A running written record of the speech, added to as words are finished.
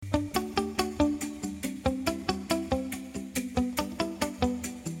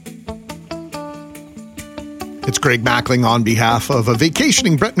It's Greg Mackling on behalf of a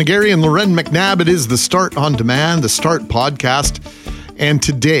vacationing Brett McGarry and Loren McNabb. It is the Start on Demand, the Start podcast. And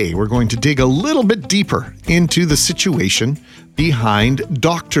today we're going to dig a little bit deeper into the situation behind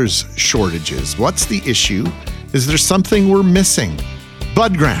doctors' shortages. What's the issue? Is there something we're missing?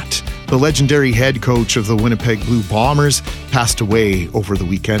 Bud Grant, the legendary head coach of the Winnipeg Blue Bombers, passed away over the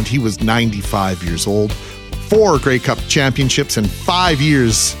weekend. He was 95 years old, 4 Grey Cup championships, and 5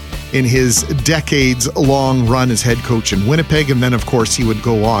 years in his decades-long run as head coach in Winnipeg. And then, of course, he would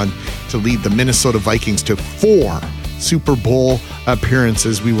go on to lead the Minnesota Vikings to 4 Super Bowl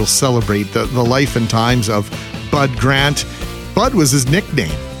appearances. We will celebrate the life and times of Bud Grant. Bud was his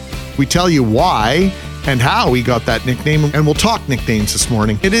nickname. We tell you why and how he got that nickname, and we'll talk nicknames this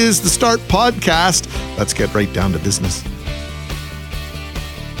morning. It is the Start Podcast. Let's get right down to business.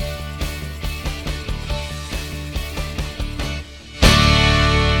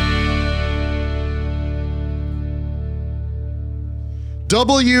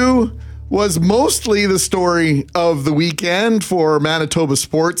 W was mostly the story of the weekend for Manitoba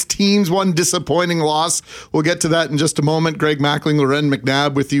sports teams. One disappointing loss. We'll get to that in just a moment. Greg Mackling, Loren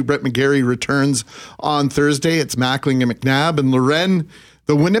McNabb with you. Brett McGarry returns on Thursday. It's Mackling and McNabb. And Loren,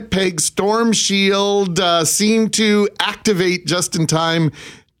 the Winnipeg Storm Shield seemed to activate just in time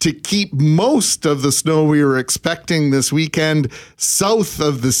to keep most of the snow we were expecting this weekend south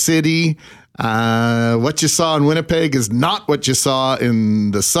of the city. What you saw in Winnipeg is not what you saw in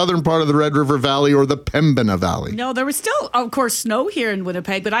the southern part of the Red River Valley or the Pembina Valley. No, there was still, of course, snow here in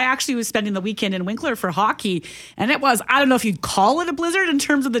Winnipeg, but I actually was spending the weekend in Winkler for hockey, and it was, I don't know if you'd call it a blizzard in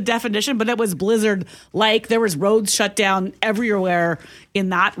terms of the definition, but it was blizzard-like. There was roads shut down everywhere in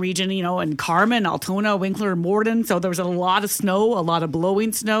that region, you know, in Carman, Altona, Winkler, Morden. So there was a lot of snow, a lot of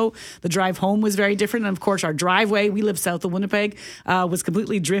blowing snow. The drive home was very different. And of course, our driveway, we live south of Winnipeg, was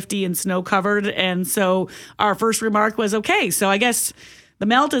completely drifty and snow covered. And so our first remark was, okay, so I guess the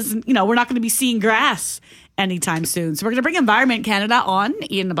melt is, you know, we're not going to be seeing grass anytime soon. So we're going to bring Environment Canada on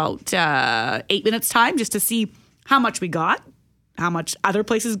in about 8 minutes time just to see how much we got, how much other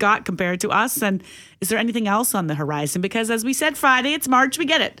places got compared to us, and is there anything else on the horizon? Because as we said Friday, it's March, we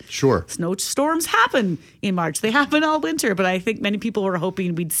get it. Sure. Snowstorms happen in March. They happen all winter, but I think many people were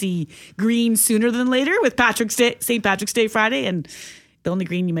hoping we'd see green sooner than later with St. Patrick's Day Friday, and the only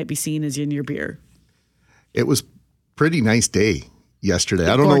green you might be seeing is in your beer. It was pretty nice day yesterday.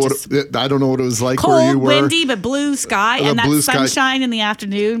 I don't know what it was like cold, where you were. Windy, but blue sky, and that sunshine in the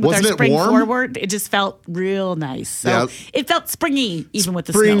afternoon with Wasn't our spring warm? Forward. It just felt real nice. So yeah. It felt springy, even with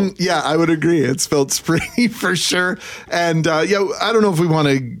the snow. Yeah, I would agree. It's felt springy for sure. And I don't know if we want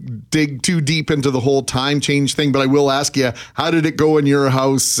to dig too deep into the whole time change thing, but I will ask you, how did it go in your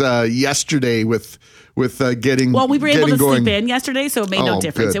house yesterday with getting Well, we were able to going? sleep in yesterday, so it made no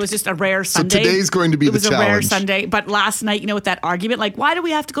difference. Good. It was just a rare Sunday. So today's going to be the challenge. It was a rare Sunday. But last night, you know, with that argument, like, why do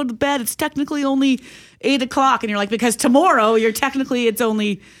we have to go to bed? It's technically only 8 o'clock. And you're like, because tomorrow, it's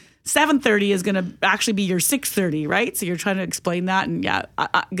only 7:30 is going to actually be your 6:30, right? So you're trying to explain that. And yeah,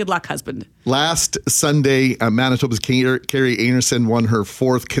 good luck, husband. Last Sunday, Manitoba's Carrie Anerson won her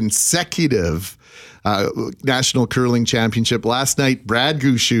 4th consecutive National Curling Championship. Last night, Brad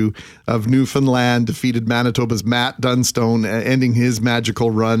Gushue of Newfoundland defeated Manitoba's Matt Dunstone, ending his magical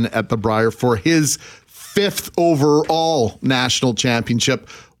run at the Brier for his 5th overall national championship.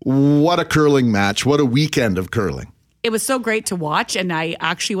 What a curling match. What a weekend of curling. It was so great to watch, and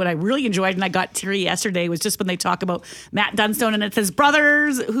what I really enjoyed, and I got teary yesterday, was just when they talk about Matt Dunstone, and it says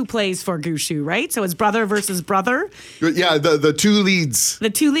brothers who plays for Gushue, right? So it's brother versus brother. Yeah, the 2 leads. The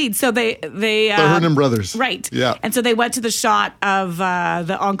 2 leads. So the Hernan brothers. Right. Yeah. And so they went to the shot of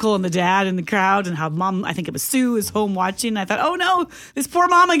the uncle and the dad in the crowd, and how mom, I think it was Sue, is home watching. And I thought, oh no, this poor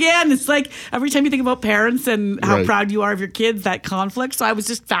mom again. It's like every time you think about parents and how proud you are of your kids, that conflict. So I was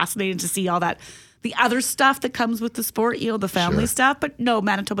just fascinated to see all that. The other stuff that comes with the sport, you know, the family stuff. But no,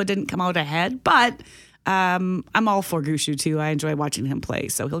 Manitoba didn't come out ahead. But I'm all for Gushue, too. I enjoy watching him play.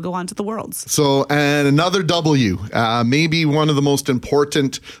 So he'll go on to the Worlds. So, and another W, maybe one of the most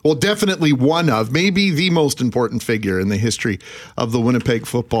important, well, definitely one of, maybe the most important figure in the history of the Winnipeg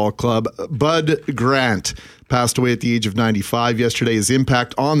Football Club, Bud Grant. Passed away at the age of 95 yesterday. His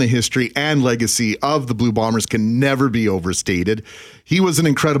impact on the history and legacy of the Blue Bombers can never be overstated. He was an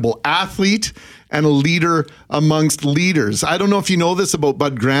incredible athlete and a leader amongst leaders. I don't know if you know this about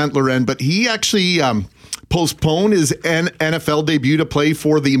Bud Grant, Loren, but he actually postponed his NFL debut to play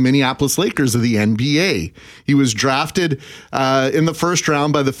for the Minneapolis Lakers of the NBA. He was drafted in the first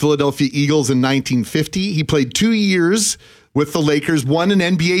round by the Philadelphia Eagles in 1950. He played 2 years with the Lakers, won an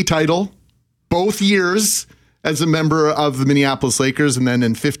NBA title both years, as a member of the Minneapolis Lakers. And then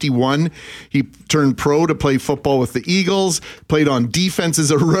in 51, he turned pro to play football with the Eagles, played on defense as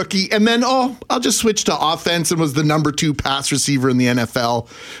a rookie. And then, I'll just switch to offense, and was the number 2 pass receiver in the NFL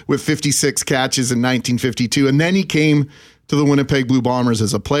with 56 catches in 1952. And then he came to the Winnipeg Blue Bombers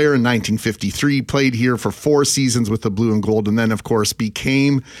as a player in 1953, played here for 4 seasons with the Blue and Gold, and then, of course,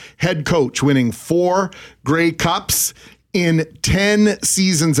 became head coach, winning 4 Grey Cups in 10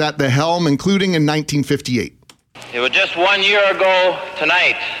 seasons at the helm, including in 1958. It was just 1 year ago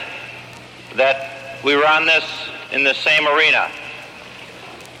tonight that we were in this same arena.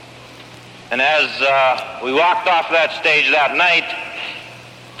 And as we walked off that stage that night,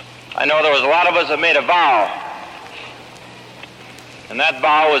 I know there was a lot of us that made a vow. And that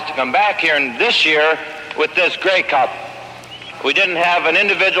vow was to come back here this year with this Grey Cup. We didn't have an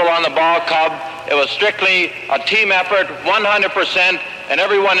individual on the ball club. It was strictly a team effort, 100%, and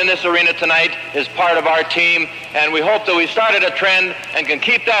everyone in this arena tonight is part of our team, and we hope that we started a trend and can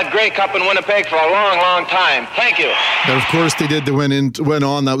keep that Grey Cup in Winnipeg for a long, long time. Thank you. And of course they did. They went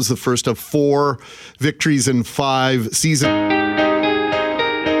on. That was the first of 4 victories in 5 seasons.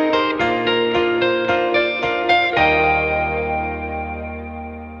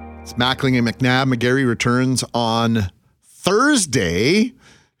 It's Mackling and McNabb. McGarry returns on Thursday.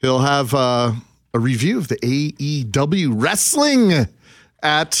 He'll have a review of the AEW wrestling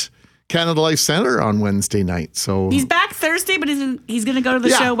at Canada Life Center on Wednesday night. So he's back Thursday, but he's going to go to the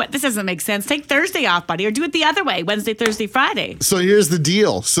show. This doesn't make sense. Take Thursday off, buddy, or do it the other way: Wednesday, Thursday, Friday. So here's the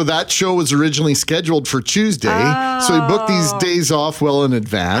deal. So that show was originally scheduled for Tuesday. So he booked these days off well in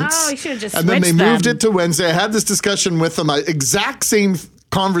advance. Oh, he should have just and then they switched moved them. it to Wednesday. I had this discussion with him. Exact same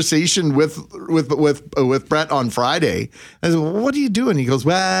conversation with Brett on Friday. I said, well, what are you doing? He goes,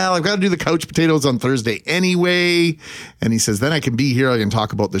 well, I've got to do the couch potatoes on Thursday anyway. And he says, then I can be here. I can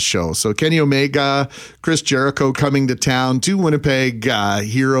talk about the show. So Kenny Omega, Chris Jericho coming to town, 2 Winnipeg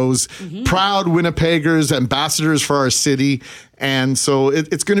heroes, proud Winnipeggers, ambassadors for our city. And so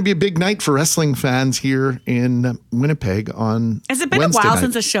it's going to be a big night for wrestling fans here in Winnipeg on Has it been Wednesday a while night.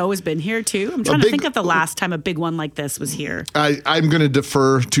 since a show has been here, too? I'm trying to think of the last time a big one like this was here. I'm going to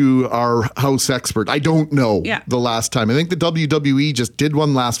defer to our house expert. I don't know the last time. I think the WWE just did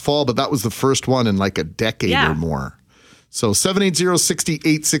one last fall, but that was the first one in like a decade or more. So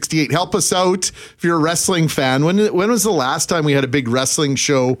 780-6868. Help us out if you're a wrestling fan. When was the last time we had a big wrestling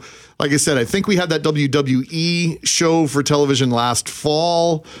show? Like I said, I think we had that WWE show for television last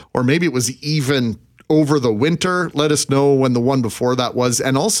fall, or maybe it was even over the winter. Let us know when the one before that was.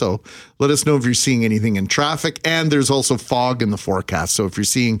 And also let us know if you're seeing anything in traffic. And there's also fog in the forecast. So if you're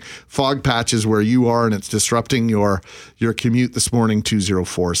seeing fog patches where you are and it's disrupting your commute this morning,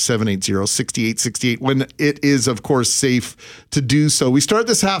 204-780-6868, when it is, of course, safe to do so. We start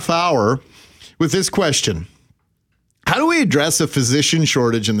this half hour with this question. How do we address a physician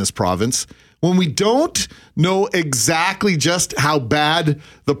shortage in this province when we don't know exactly just how bad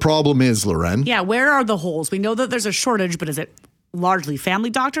the problem is, Loren? Yeah, where are the holes? We know that there's a shortage, but is it largely family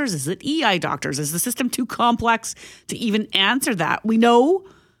doctors? Is it EI doctors? Is the system too complex to even answer that? We know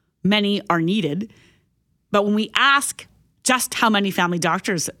many are needed, but when we ask just how many family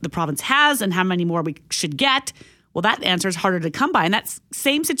doctors the province has and how many more we should get, well, that answer is harder to come by. And that's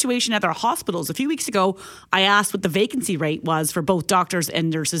same situation at our hospitals. A few weeks ago, I asked what the vacancy rate was for both doctors and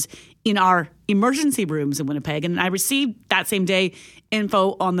nurses in our emergency rooms in Winnipeg. And I received that same day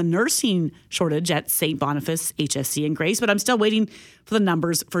info on the nursing shortage at St. Boniface, HSC, and Grace. But I'm still waiting for the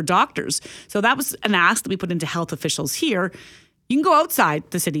numbers for doctors. So that was an ask that we put into health officials here. You can go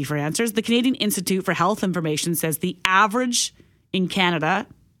outside the city for answers. The Canadian Institute for Health Information says the average in Canada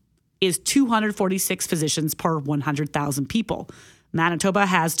is 246 physicians per 100,000 people. Manitoba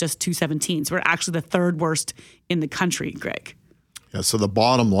has just 217. So we're actually the 3rd worst in the country, Greg. Yeah, so the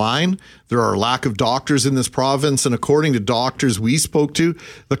bottom line, there are a lack of doctors in this province. And according to doctors we spoke to,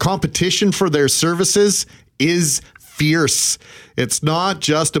 the competition for their services is fierce. It's not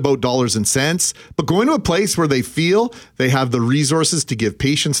just about dollars and cents, but going to a place where they feel they have the resources to give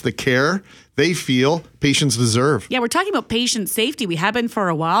patients the care they feel patients deserve. Yeah, we're talking about patient safety. We have been for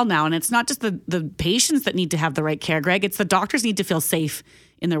a while now, and it's not just the patients that need to have the right care, Greg. It's the doctors need to feel safe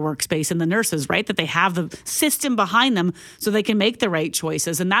in their workspace and the nurses, right? That they have the system behind them so they can make the right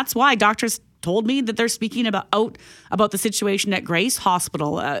choices. And that's why doctors told me that they're speaking about the situation at Grace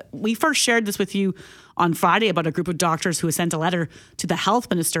Hospital. We first shared this with you on Friday about a group of doctors who sent a letter to the health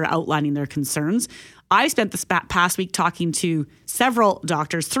minister outlining their concerns. I spent this past week talking to several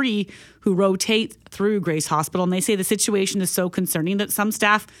doctors, 3 who rotate through Grace Hospital, and they say the situation is so concerning that some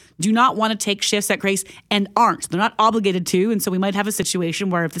staff do not want to take shifts at Grace and aren't. They're not obligated to, and so we might have a situation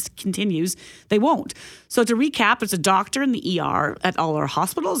where if this continues, they won't. So to recap, there's a doctor in the ER at all our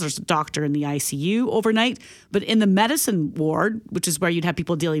hospitals. There's a doctor in the ICU overnight, but in the medicine ward, which is where you'd have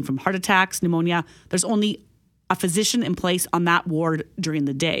people dealing from heart attacks, pneumonia, there's only a physician in place on that ward during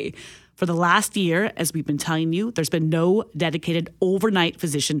the day. For the last year, as we've been telling you, there's been no dedicated overnight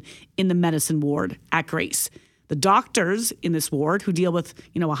physician in the medicine ward at Grace. The doctors in this ward who deal with,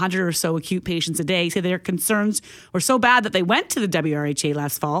 100 or so acute patients a day say their concerns were so bad that they went to the WRHA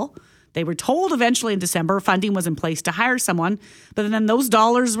last fall. They were told eventually in December funding was in place to hire someone, but then those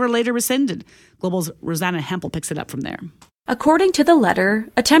dollars were later rescinded. Global's Rosanna Hempel picks it up from there. According to the letter,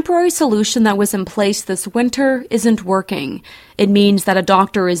 a temporary solution that was in place this winter isn't working. It means that a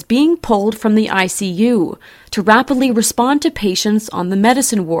doctor is being pulled from the ICU to rapidly respond to patients on the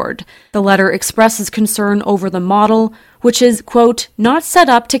medicine ward. The letter expresses concern over the model, which is, quote, not set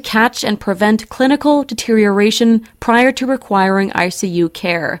up to catch and prevent clinical deterioration prior to requiring ICU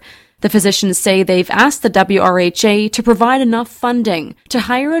care. The physicians say they've asked the WRHA to provide enough funding to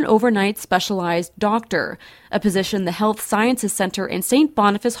hire an overnight specialized doctor, a position the Health Sciences Center in St.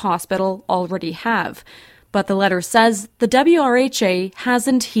 Boniface Hospital already have. But the letter says the WRHA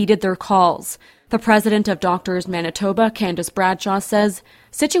hasn't heeded their calls. The president of Doctors Manitoba, Candace Bradshaw, says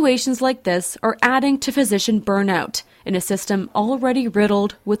situations like this are adding to physician burnout in a system already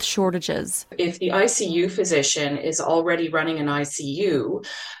riddled with shortages. If the ICU physician is already running an ICU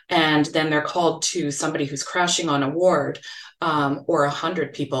and then they're called to somebody who's crashing on a ward, or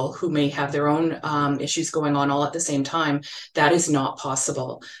 100 people who may have their own issues going on all at the same time, that is not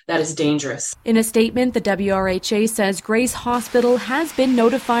possible. That is dangerous. In a statement, the WRHA says Grace Hospital has been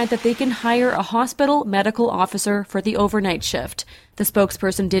notified that they can hire a hospital medical officer for the overnight shift. The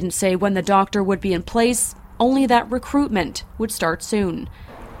spokesperson didn't say when the doctor would be in place, only that recruitment would start soon.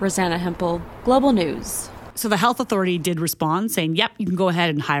 Rosanna Hempel, Global News. So the health authority did respond saying, yep, you can go ahead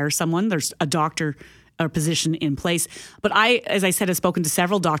and hire someone. There's a doctor or position in place. But as I said, have spoken to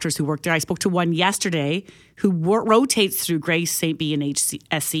several doctors who work there. I spoke to one yesterday who rotates through Grace, St. B, and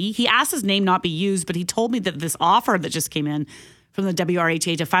HSC. He asked his name not be used, but he told me that this offer that just came in from the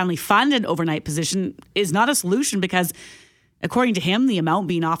WRHA to finally fund an overnight position is not a solution because, according to him, the amount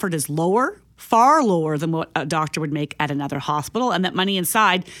being offered is far lower than what a doctor would make at another hospital, and that money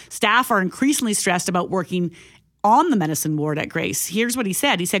inside, staff are increasingly stressed about working on the medicine ward at Grace. Here's what he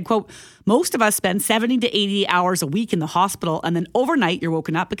said. He said, quote, most of us spend 70 to 80 hours a week in the hospital, and then overnight you're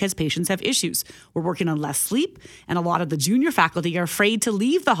woken up because patients have issues. We're working on less sleep, and a lot of the junior faculty are afraid to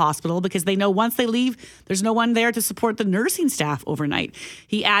leave the hospital because they know once they leave, there's no one there to support the nursing staff overnight.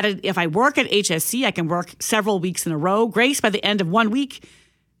 He added, if I work at HSC, I can work several weeks in a row. Grace, by the end of 1 week,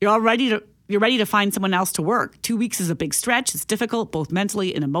 you're ready to find someone else to work. 2 weeks is a big stretch. It's difficult, both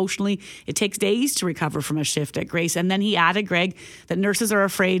mentally and emotionally. It takes days to recover from a shift at Grace. And then he added, Greg, that nurses are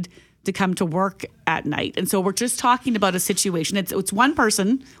afraid to come to work at night. And so we're just talking about a situation. It's one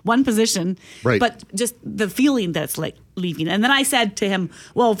person, one position, right, but just the feeling that's like leaving. And then I said to him,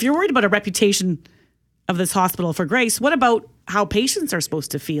 well, if you're worried about a reputation of this hospital for Grace, what about how patients are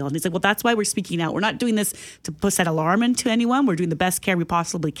supposed to feel? And he's like, well, that's why we're speaking out. We're not doing this to set alarm into anyone. We're doing the best care we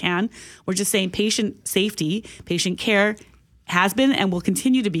possibly can. We're just saying patient safety, patient care has been and will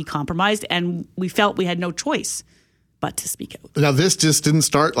continue to be compromised. And we felt we had no choice but to speak out. Now, this just didn't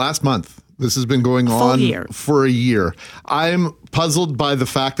start last month. This has been going on for a year. I'm puzzled by the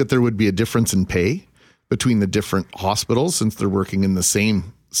fact that there would be a difference in pay between the different hospitals since they're working in the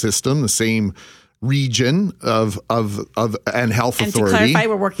same system, the same region of and health authority. And to clarify,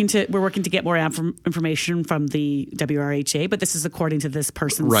 we're working to get more information from the WRHA, but this is according to this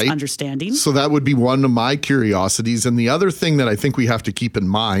person's understanding. So that would be one of my curiosities. And the other thing that I think we have to keep in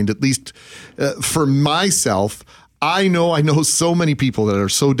mind, at least for myself, I know so many people that are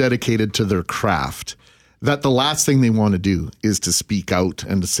so dedicated to their craft that the last thing they want to do is to speak out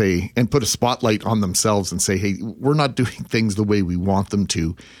and to say and put a spotlight on themselves and say, hey, we're not doing things the way we want them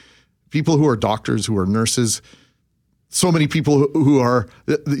to. People who are doctors, who are nurses, so many people who are,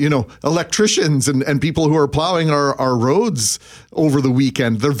 electricians and people who are plowing our roads over the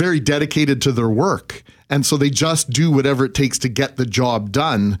weekend. They're very dedicated to their work. And so they just do whatever it takes to get the job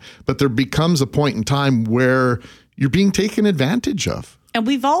done. But there becomes a point in time where you're being taken advantage of. And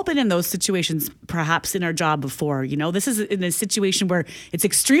we've all been in those situations, perhaps in our job before. This is in a situation where it's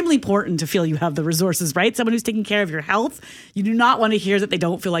extremely important to feel you have the resources, right? Someone who's taking care of your health. You do not want to hear that they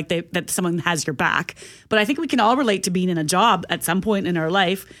don't feel like that someone has your back. But I think we can all relate to being in a job at some point in our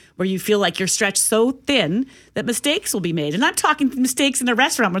life where you feel like you're stretched so thin that mistakes will be made. And I'm talking mistakes in a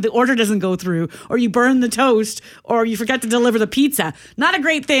restaurant where the order doesn't go through, or you burn the toast, or you forget to deliver the pizza. Not a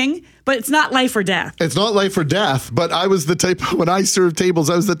great thing, but it's not life or death. It's not life or death, but I was the type, when I served tables,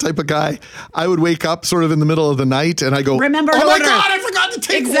 I was the type of guy, I would wake up sort of in the middle of the night and I go, remember, oh my order. God, I forgot to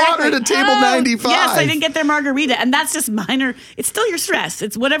take water to table 95. Yes, I didn't get their margarita. And that's just minor. It's still your stress.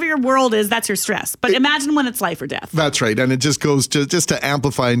 It's whatever your world is, that's your stress. But imagine when it's life or death. That's right. And it just goes to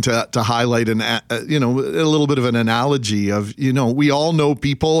amplify and to highlight a little bit of an analogy of, we all know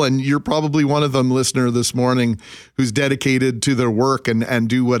people, and you're probably one of them, listener, this morning, who's dedicated to their work and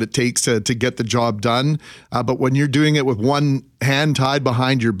do what it takes to get the job done. But when you're doing it with one hand tied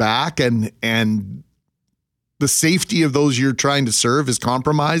behind your back and the safety of those you're trying to serve is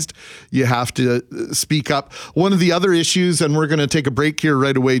compromised, you have to speak up. One of the other issues, and we're going to take a break here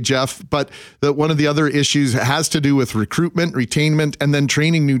right away, Jeff, but one of the other issues has to do with recruitment, retainment, and then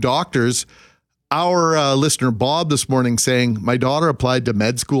training new doctors. Our listener, Bob, this morning saying, my daughter applied to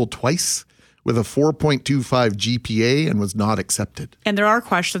med school twice with a 4.25 GPA and was not accepted. And there are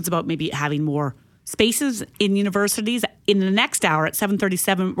questions about maybe having more spaces in universities. In the next hour at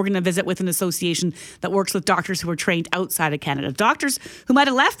 7:37, we're going to visit with an association that works with doctors who are trained outside of Canada. Doctors who might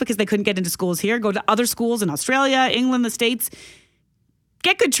have left because they couldn't get into schools here, go to other schools in Australia, England, the States,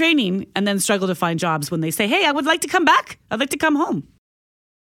 get good training, and then struggle to find jobs when they say, hey, I would like to come back. I'd like to come home.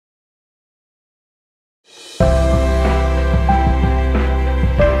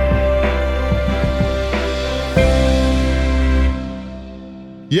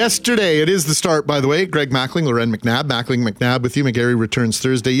 Yesterday, it is the start, by the way. Greg Mackling, Loren McNabb, McNabb with you. McGarry returns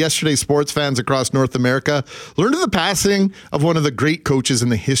Thursday. Yesterday, sports fans across North America learned of the passing of one of the great coaches in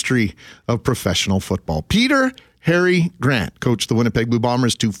the history of professional football. Peter Harry Grant coached the Winnipeg Blue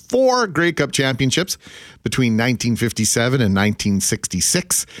Bombers to 4 Grey Cup championships between 1957 and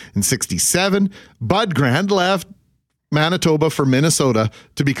 1966. In 67, Bud Grant left Manitoba for Minnesota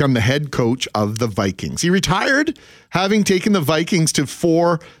to become the head coach of the Vikings. He retired having taken the Vikings to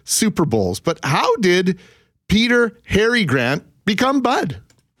 4 Super Bowls. But how did Peter Harry Grant become Bud?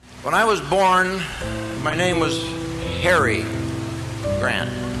 When I was born, my name was Harry Grant.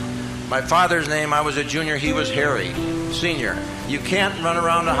 My father's name, I was a junior, he was Harry, senior. You can't run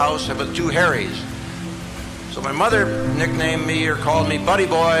around the house with 2 Harrys. So my mother nicknamed me or called me Buddy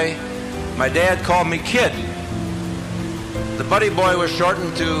Boy. My dad called me Kid. The Buddy Boy was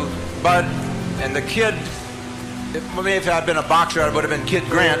shortened to Bud, and the Kid, maybe if I'd been a boxer, I would have been Kid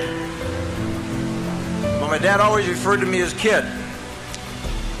Grant. But my dad always referred to me as Kid.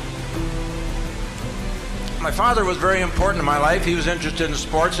 My father was very important in my life. He was interested in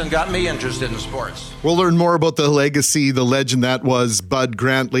sports and got me interested in sports. We'll learn more about the legacy, the legend that was Bud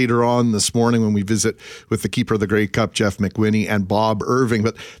Grant later on this morning when we visit with the keeper of the Grey Cup, Jeff McWhinney, and Bob Irving.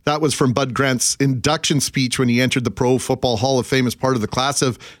 But that was from Bud Grant's induction speech when he entered the Pro Football Hall of Fame as part of the class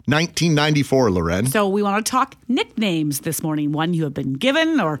of 1994, Loren. So we want to talk nicknames this morning. One you have been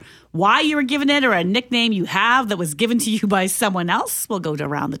given, or why you were given it, or a nickname you have that was given to you by someone else. We'll go to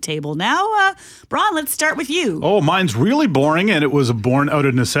around the table now. Braun, let's start with you. Oh, mine's really boring, and it was born out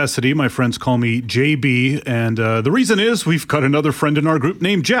of necessity. My friends call me JB, and the reason is we've got another friend in our group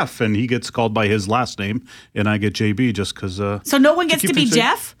named Jeff, and he gets called by his last name, and I get JB just because... so no one gets to be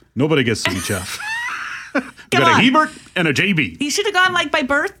Jeff? Nobody gets to be Jeff. You Come got on. a Hebert and a JB. He should have gone like by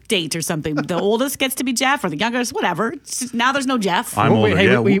birth date or something. The oldest gets to be Jeff, or the youngest, whatever. It's just, now there's no Jeff. I'm older, hey,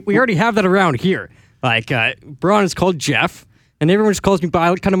 yeah. we already have that around here. Like, Braun is called Jeff, and everyone just calls me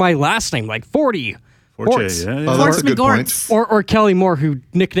by kind of my last name, like 40. Forte, yeah. Oh, that's a good point. Or Kelly Moore, who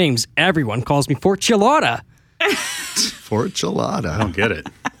nicknames everyone, calls me Forchilada. Forchilada. I don't get it.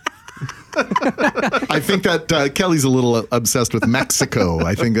 I think that Kelly's a little obsessed with Mexico.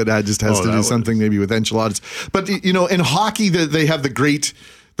 I think that just has to do something maybe with enchiladas. But, in hockey, they have the great,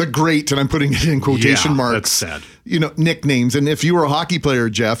 and I'm putting it in quotation marks. That's sad. Nicknames. And if you were a hockey player,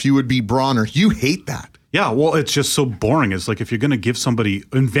 Jeff, you would be Bronner. You hate that. Yeah, well, it's just so boring. It's like if you're going to give somebody,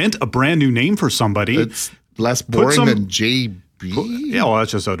 invent a brand new name for somebody. It's less boring than JB. Yeah, well,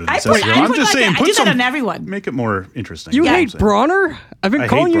 that's just out of necessity. I'm just saying, I do that on everyone. Make it more interesting. You hate Bronner? I've been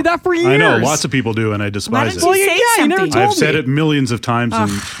calling you that for years. I know, lots of people do, and I despise it. Why don't you say something? I've said it millions of times,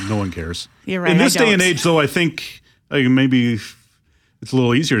 and no one cares. You're right. In this day and age, though, I think maybe it's a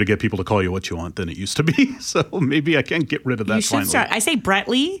little easier to get people to call you what you want than it used to be. So maybe I can get rid of that. You should start. I say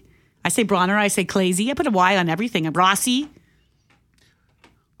Bretley. I say Bronner. I say Clazy. I put a Y on everything. I'm Rossi.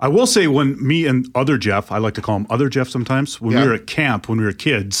 I will say when me and other Jeff, I like to call him other Jeff sometimes, when we were at camp, when we were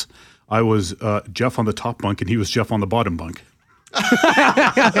kids, I was Jeff on the top bunk and he was Jeff on the bottom bunk.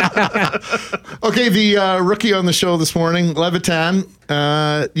 Okay, the rookie on the show this morning, Levitan.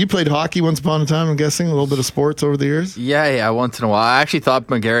 You played hockey once upon a time, I'm guessing, a little bit of sports over the years? Yeah, once in a while. I actually thought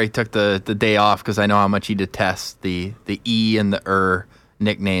McGarry took the day off because I know how much he detests the E and the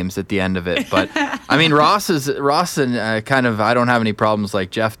nicknames at the end of it. But I mean, Ross and kind of, I don't have any problems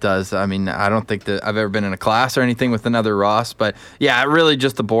like Jeff does. I mean, I don't think that I've ever been in a class or anything with another Ross, but yeah, really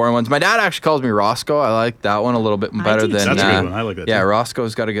just the boring ones. My dad actually calls me Roscoe. I like that one a little bit better than that's a good one. I like that yeah, too.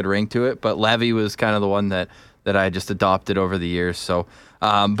 Roscoe's got a good ring to it, but Levy was kind of the one that I just adopted over the years. So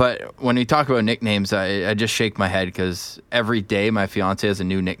but when we talk about nicknames, I just shake my head because every day my fiance has a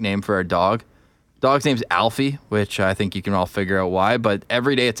new nickname for our dog. Dog's name's Alfie, which I think you can all figure out why, but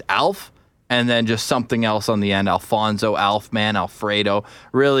every day it's Alf, and then just something else on the end, Alfonso, Alfman, Alfredo,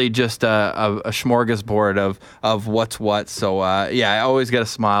 really just a smorgasbord of what's what. So, yeah, I always get a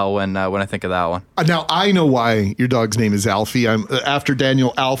smile when I think of that one. Now, I know why your dog's name is Alfie. I'm after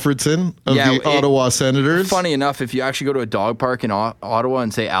Daniel Alfredson of the Ottawa Senators. Funny enough, if you actually go to a dog park in Ottawa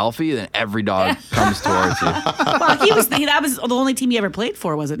and say Alfie, then every dog comes towards you. Well, that was the only team he ever played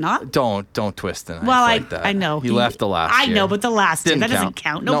for, was it not? Don't twist the knife like that. I know. He left the last year. I know, but the last year, Didn't that doesn't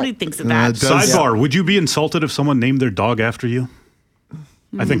count. Nobody thinks of that. Sidebar, would you be insulted if someone named their dog after you?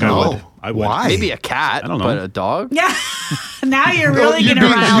 I think I would. Why? Maybe a cat, I don't know. But a dog? Yeah. Now you're really going to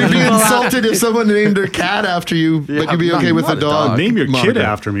rile You'd be people up. insulted if someone named their cat after you, but you'd be okay with not a a dog. dog. Name your kid moniker.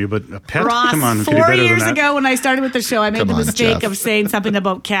 after me, but a pet? Ross, Come on, 4 years ago when I started with the show, I made the mistake Jeff. of saying something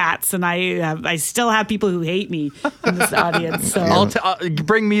about cats, and I still have people who hate me in this audience. So I'll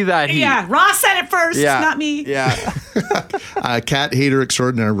bring me that heat. yeah, Ross said it first, not me. Yeah. Cat hater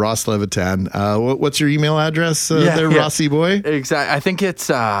extraordinaire, Ross Levitan. What's your email address there, Rossi boy? Exactly. I think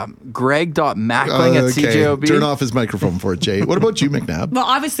it's greg.mackling at CJOB. Turn off his microphone for it, Jay. What about you, McNabb? Well,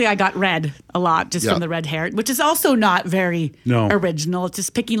 obviously, I got red a lot just from the red hair, which is also not very original. It's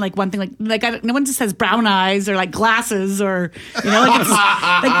just picking like one thing, no one just says brown eyes or like glasses or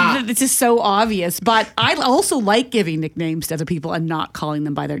it's just so obvious. But I also like giving nicknames to other people and not calling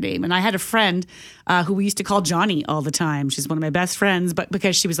them by their name. And I had a friend who we used to call Johnny all the time. She's one of my best friends, but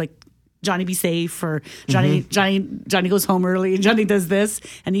because she was like, Johnny be safe, or Johnny goes home early, and Johnny does this.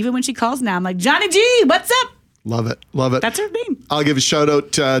 And even when she calls now, I'm like, Johnny G, what's up? Love it. Love it. That's her name. I'll give a shout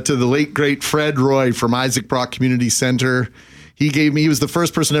out to the late, great Fred Roy from Isaac Brock Community Center. He was the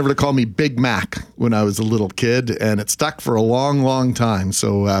first person ever to call me Big Mac when I was a little kid, and it stuck for a long, long time.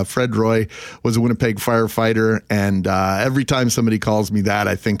 So Fred Roy was a Winnipeg firefighter, and every time somebody calls me that,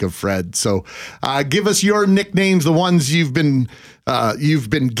 I think of Fred. So give us your nicknames, the ones you've been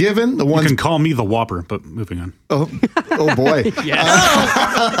given. The ones you can call me the Whopper, but moving on. Oh boy.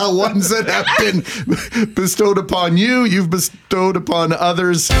 Ones that have been bestowed upon you, you've bestowed upon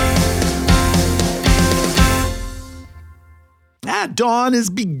others. Dawn is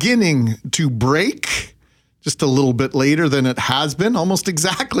beginning to break just a little bit later than it has been, almost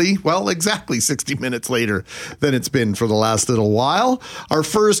exactly 60 minutes later than it's been for the last little while. Our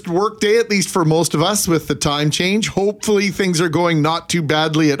first work day, at least for most of us, with the time change. Hopefully things are going not too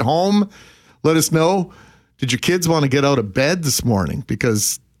badly at home. Let us know. Did your kids want to get out of bed this morning?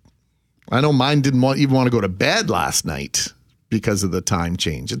 Because I know mine didn't even want to go to bed last night because of the time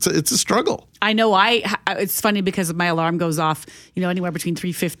change. It's a struggle. I know. It's funny because my alarm goes off, anywhere between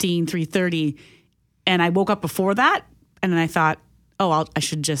 3:15, 3:30, and I woke up before that, and then I thought, I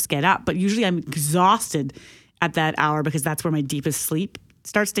should just get up. But usually I'm exhausted at that hour because that's where my deepest sleep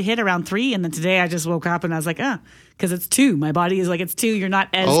starts to hit around 3. And then today I just woke up and I was like, because it's 2. My body is like, it's 2. You're not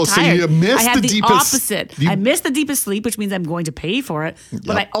as tired. So you missed I had the deepest opposite. I missed the deepest sleep, which means I'm going to pay for it. Yep.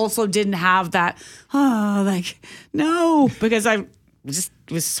 But I also didn't have that, no, because I just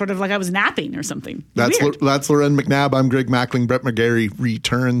it was sort of like I was napping or something. That's Loren McNabb. I'm Greg Mackling. Brett McGarry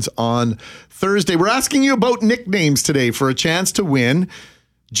returns on Thursday. We're asking you about nicknames today for a chance to win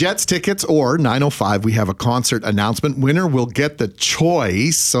Jets tickets, or 9:05. We have a concert announcement. Winner will get the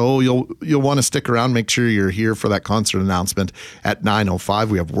choice. So you'll want to stick around. Make sure you're here for that concert announcement at 9:05.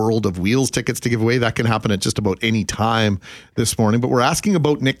 We have World of Wheels tickets to give away. That can happen at just about any time this morning. But we're asking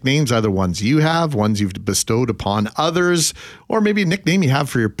about nicknames, either ones you have, ones you've bestowed upon others, or maybe a nickname you have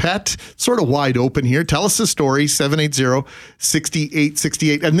for your pet. Sort of wide open here. Tell us a story,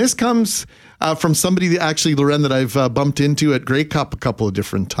 780-6868. And this comes from somebody that actually, Loren, that I've bumped into at Grey Cup a couple of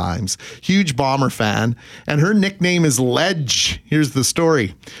different times. Huge Bomber fan. And her nickname is Ledge. Here's the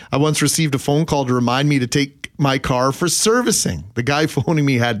story. I once received a phone call to remind me to take my car for servicing. The guy phoning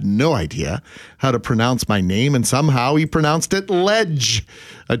me had no idea how to pronounce my name, and somehow he pronounced it Ledge.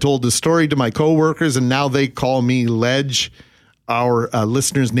 I told the story to my coworkers, and now they call me Ledge. Our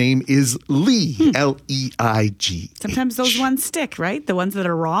listener's name is Lee, Leig. Sometimes those ones stick, right? The ones that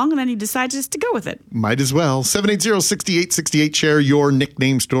are wrong, and then you decide just to go with it. Might as well. 780-6868. Share your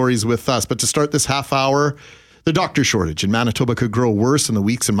nickname stories with us. But to start this half hour, the doctor shortage in Manitoba could grow worse in the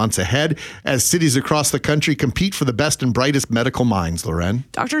weeks and months ahead as cities across the country compete for the best and brightest medical minds, Loren.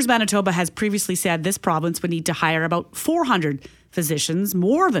 Doctors Manitoba has previously said this province would need to hire about 400 physicians,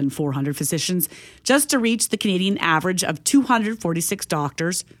 more than 400 physicians, just to reach the Canadian average of 246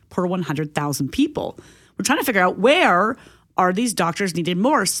 doctors per 100,000 people. We're trying to figure out where are these doctors needed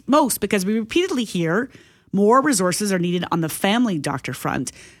most, because we repeatedly hear more resources are needed on the family doctor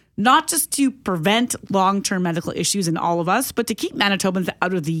front, not just to prevent long-term medical issues in all of us, but to keep Manitobans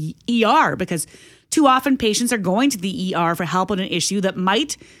out of the ER, because too often patients are going to the ER for help on an issue that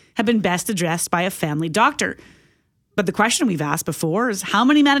might have been best addressed by a family doctor. But the question we've asked before is how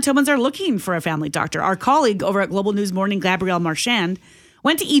many Manitobans are looking for a family doctor? Our colleague over at Global News Morning, Gabrielle Marchand,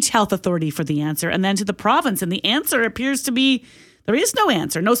 went to each health authority for the answer and then to the province. And the answer appears to be there is no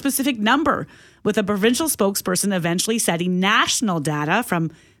answer, no specific number, with a provincial spokesperson eventually citing national data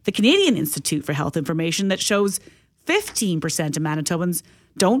from the Canadian Institute for Health Information that shows 15% of Manitobans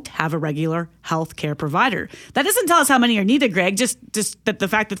don't have a regular health care provider. That doesn't tell us how many are needed, Greg, just that the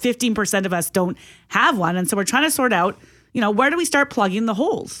fact that 15% of us don't have one. And so we're trying to sort out, where do we start plugging the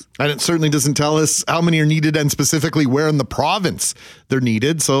holes? And it certainly doesn't tell us how many are needed and specifically where in the province they're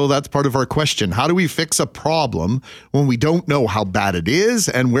needed. So that's part of our question. How do we fix a problem when we don't know how bad it is,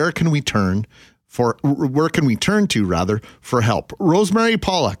 and where can we turn for help? Rosemary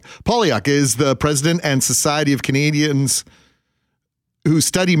Pawliuk is the president and Society of Canadians who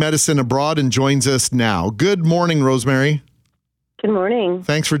study medicine abroad and joins us now. Good morning, Rosemary. Good morning.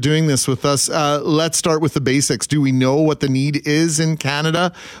 Thanks for doing this with us. Let's start with the basics. Do we know what the need is in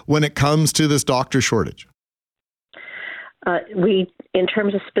Canada when it comes to this doctor shortage? In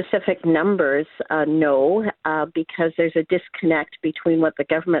terms of specific numbers, no, because there's a disconnect between what the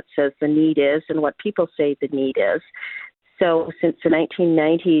government says the need is and what people say the need is. So since the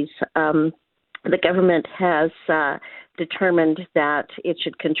 1990s, the government has determined that it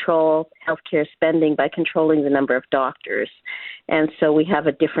should control healthcare spending by controlling the number of doctors. And so we have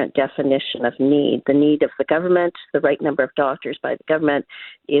a different definition of need. The need of the government, the right number of doctors by the government,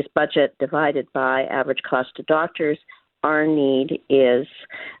 is budget divided by average cost to doctors. Our need is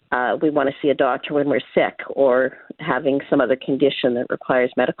we want to see a doctor when we're sick or having some other condition that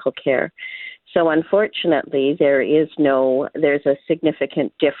requires medical care. So unfortunately, there's a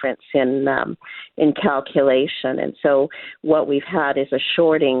significant difference in calculation. And so what we've had is a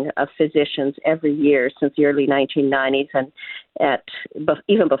shorting of physicians every year since the early 1990s. And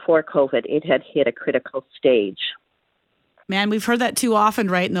even before COVID, it had hit a critical stage. Man, we've heard that too often,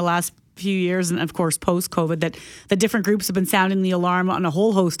 right, in the last few years, and of course post-COVID, that the different groups have been sounding the alarm on a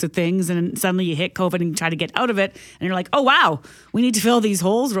whole host of things, and suddenly you hit COVID and you try to get out of it, and you're like, oh wow, we need to fill these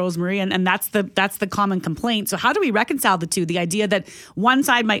holes, Rosemary, and that's the common complaint. So how do we reconcile the two? The idea that one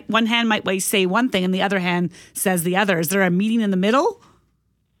hand might say one thing and the other hand says the other. Is there a meeting in the middle?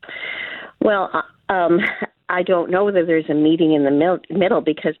 Well, I don't know whether there's a meeting in the middle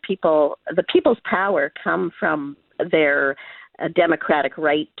because the people's power come from their democratic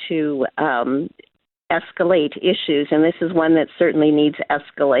right to escalate issues, and this is one that certainly needs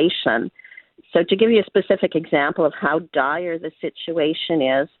escalation. So to give you a specific example of how dire the situation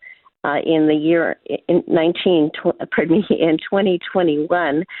is, in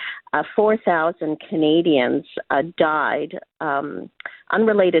 2021, 4,000 Canadians died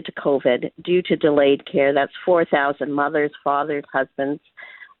unrelated to COVID due to delayed care. That's 4,000 mothers, fathers, husbands,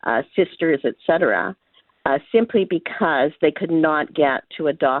 sisters, etc., simply because they could not get to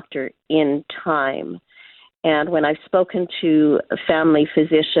a doctor in time. And when I've spoken to family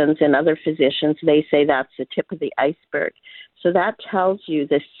physicians and other physicians, they say that's the tip of the iceberg. So that tells you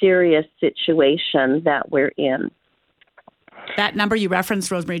the serious situation that we're in. That number you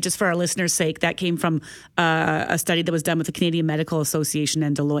referenced, Rosemary, just for our listeners' sake, that came from a study that was done with the Canadian Medical Association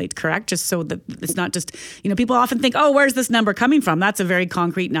and Deloitte, correct? Just so that it's not just, people often think, oh, where's this number coming from? That's a very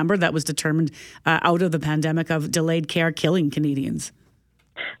concrete number that was determined out of the pandemic of delayed care killing Canadians.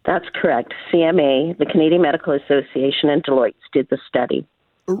 That's correct. CMA, the Canadian Medical Association, and Deloitte did the study.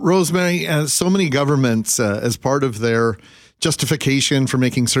 Rosemary, so many governments, as part of their justification for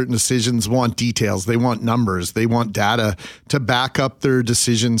making certain decisions want details. They want numbers. They want data to back up their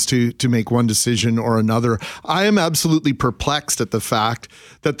decisions to make one decision or another. I am absolutely perplexed at the fact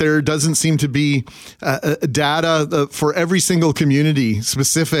that there doesn't seem to be data for every single community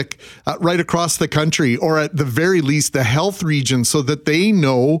specific right across the country, or at the very least the health region, so that they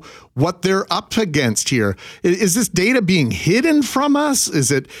know what they're up against here. Is this data being hidden from us?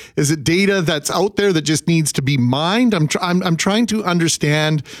 Is it data that's out there that just needs to be mined? I'm trying to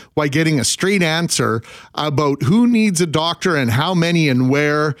understand why getting a straight answer about who needs a doctor and how many and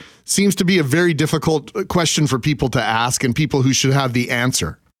where seems to be a very difficult question for people to ask, and people who should have the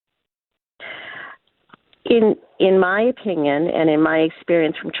answer. In my opinion, and in my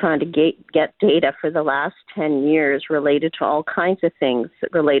experience from trying to get data for the last 10 years related to all kinds of things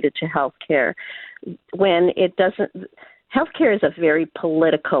related to healthcare, healthcare is a very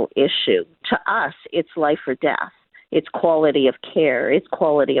political issue. To us, it's life or death. It's quality of care. It's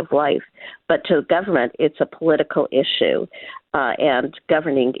quality of life. But to the government, it's a political issue and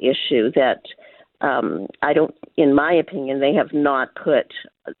governing issue that in my opinion, they have not put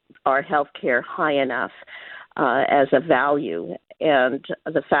our healthcare high enough as a value. And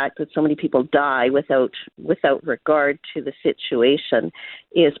the fact that so many people die without regard to the situation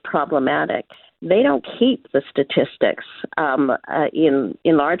is problematic. They don't keep the statistics in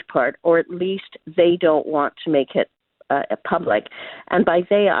large part, or at least they don't want to make it public. And by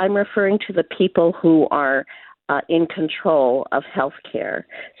they, I'm referring to the people who are in control of healthcare,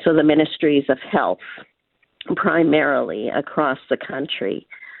 so the ministries of health, primarily across the country,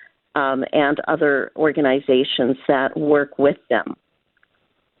 and other organizations that work with them.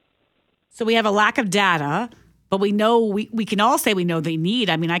 So we have a lack of data, but we know we can all say we know they need.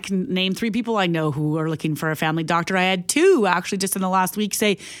 I mean, I can name 3 people I know who are looking for a family doctor. I had 2 actually just in the last week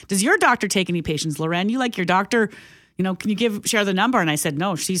say, "Does your doctor take any patients, Loren? You like your doctor? You know, can you share the number?" And I said,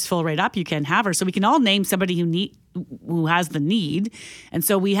 "No, she's full right up. You can't have her." So we can all name somebody who has the need, and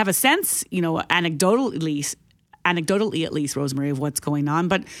so we have a sense, anecdotally at least, Rosemary, of what's going on.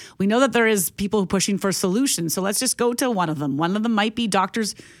 But we know that there is people pushing for solutions. So let's just go to one of them. One of them might be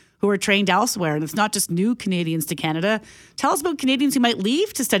doctors who are trained elsewhere. And it's not just new Canadians to Canada. Tell us about Canadians who might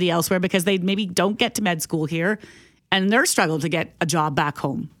leave to study elsewhere because they maybe don't get to med school here and they're struggling to get a job back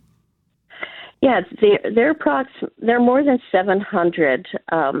home. Yeah, there are more than 700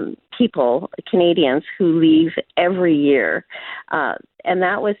 people, Canadians, who leave every year, and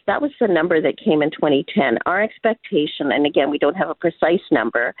that was the number that came in 2010. Our expectation, and again, we don't have a precise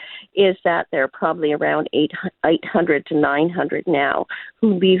number, is that there are probably around 800 to 900 now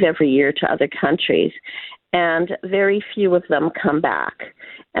who leave every year to other countries, and very few of them come back.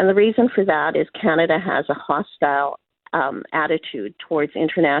 And the reason for that is Canada has a hostile attitude towards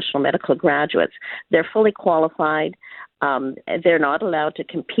international medical graduates. They're fully qualified. They're not allowed to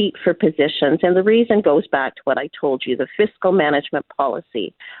compete for positions. And the reason goes back to what I told you, the fiscal management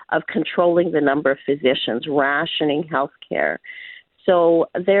policy of controlling the number of physicians, rationing healthcare. So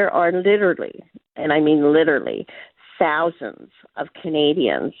there are literally, and I mean literally, thousands of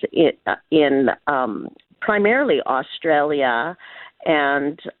Canadians in primarily Australia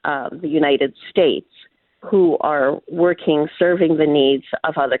and the United States who are serving the needs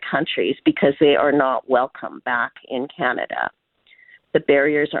of other countries because they are not welcome back in Canada. The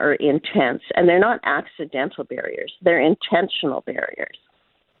barriers are intense, and they're not accidental barriers. They're intentional barriers.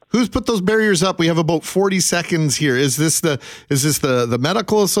 Who's put those barriers up? We have about 40 seconds here. Is this the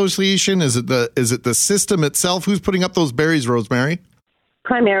medical association? Is it the system itself? Who's putting up those barriers, Rosemary?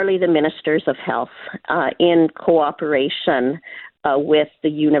 Primarily the ministers of health in cooperation with the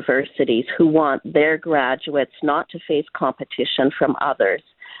universities who want their graduates not to face competition from others.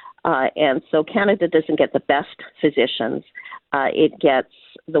 And so Canada doesn't get the best physicians. It gets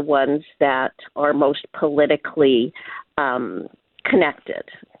the ones that are most politically connected.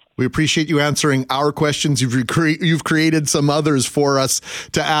 We appreciate you answering our questions. You've created some others for us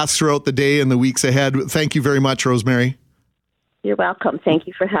to ask throughout the day and the weeks ahead. Thank you very much, Rosemary. You're welcome. Thank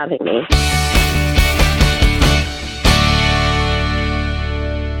you for having me.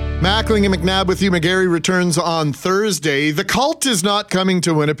 Mackling and McNabb with you. McGarry returns on Thursday. The cult is not coming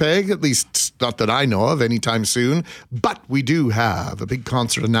to Winnipeg, at least not that I know of anytime soon, but we do have a big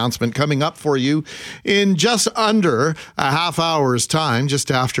concert announcement coming up for you in just under a half hour's time, just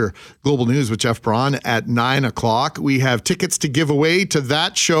after Global News with Jeff Braun at 9 o'clock. We have tickets to give away to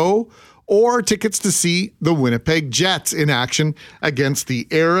that show or tickets to see the Winnipeg Jets in action against the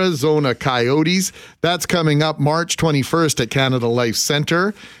Arizona Coyotes. That's coming up March 21st at Canada Life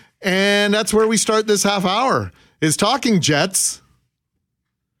Centre. And that's where we start this half hour, is talking Jets.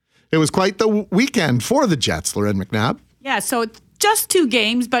 It was quite the weekend for the Jets, Loren McNabb. Yeah, so it's just 2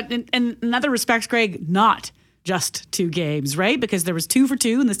 games, but in other respects, Greg, not just 2 games, right? Because there was 2 for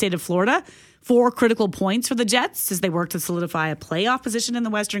 2 in the state of Florida. 4 critical points for the Jets as they work to solidify a playoff position in the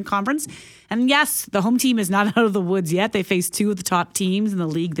Western Conference. And yes, the home team is not out of the woods yet. They face 2 of the top teams in the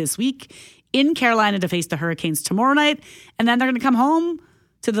league this week in Carolina to face the Hurricanes tomorrow night. And then they're going to come home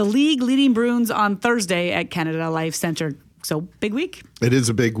to the league-leading Bruins on Thursday at Canada Life Centre. So, big week. It is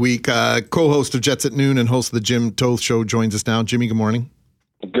a big week. Co-host of Jets at Noon and host of the Jim Toth Show joins us now. Jimmy, good morning.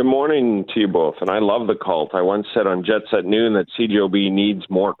 Good morning to you both. And I love the cult. I once said on Jets at Noon that CJOB needs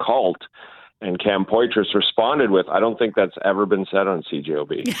more cult. And Cam Poitras responded with, I don't think that's ever been said on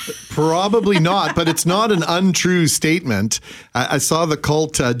CJOB. Probably not, but it's not an untrue statement. I saw the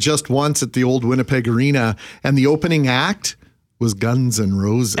cult just once at the old Winnipeg Arena, and the opening act was Guns N'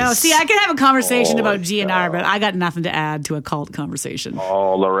 Roses. Oh, see, I could have a conversation about GNR, but I got nothing to add to a cult conversation.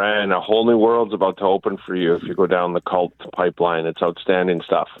 Oh, Loren, a whole new world's about to open for you if you go down the cult pipeline. It's outstanding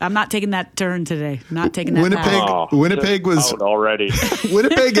stuff. I'm not taking that turn today. Not taking that Winnipeg was out already.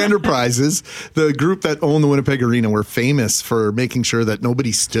 Winnipeg Enterprises, the group that owned the Winnipeg Arena, were famous for making sure that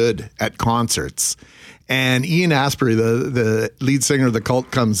nobody stood at concerts. And Ian Asprey, the lead singer of the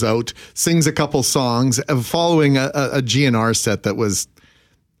cult, comes out, sings a couple songs, following a GNR set that was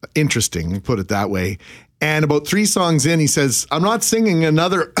interesting, put it that way. And about 3 songs in, he says, I'm not singing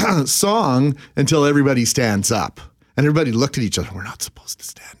another song until everybody stands up. And everybody looked at each other. We're not supposed to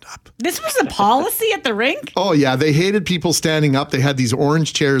stand up. This was a policy at the rink? Oh, yeah. They hated people standing up. They had these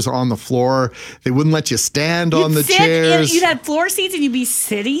orange chairs on the floor. They wouldn't let you stand on the chairs. You'd have floor seats and you'd be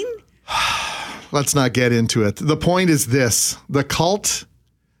sitting? Let's not get into it. The point is this. The cult,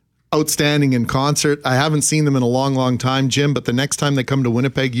 outstanding in concert. I haven't seen them in a long, long time, Jim, but the next time they come to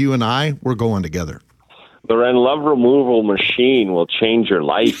Winnipeg, you and I, we're going together. The love removal machine will change your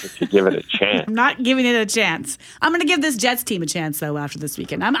life if you give it a chance. I'm not giving it a chance. I'm going to give this Jets team a chance, though, after this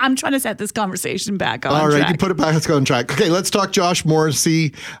weekend. I'm trying to set this conversation back on track. All right, you put it back. Let's go on track. Okay, let's talk Josh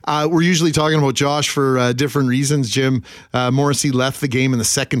Morrissey. We're usually talking about Josh for different reasons, Jim. Morrissey left the game in the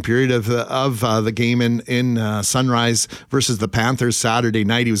second period of the game in Sunrise versus the Panthers Saturday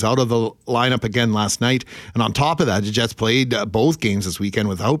night. He was out of the lineup again last night. And on top of that, the Jets played both games this weekend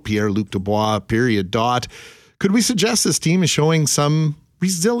without Pierre-Luc Dubois, period, dot. Could we suggest this team is showing some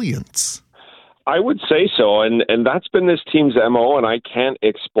resilience? I would say so, and that's been this team's MO, and I can't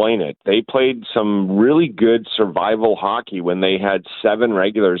explain it. They played some really good survival hockey when they had 7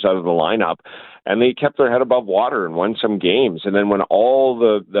 regulars out of the lineup, and they kept their head above water and won some games. And then when all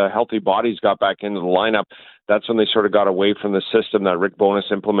the healthy bodies got back into the lineup, that's when they sort of got away from the system that Rick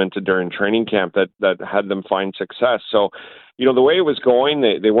Bowness implemented during training camp that had them find success. So, you know, the way it was going,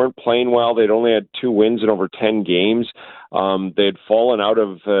 they weren't playing well. They'd only had 2 wins in over 10 games. They had fallen out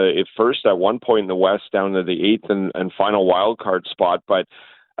of it first at one point in the West down to the 8th and final wild card spot. But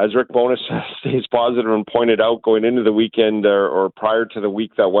as Rick Bowness stays positive and pointed out going into the weekend or prior to the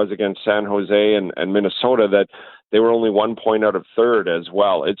week that was against San Jose and Minnesota, that they were only 1 point out of third as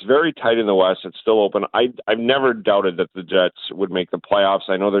well. It's very tight in the West. It's still open. I've never doubted that the Jets would make the playoffs.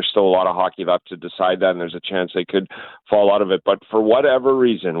 I know there's still a lot of hockey left to decide that, and there's a chance they could fall out of it. But for whatever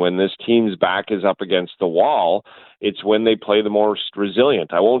reason, when this team's back is up against the wall, it's when they play the most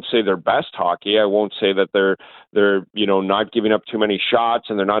resilient. I won't say their best hockey. I won't say that they're not giving up too many shots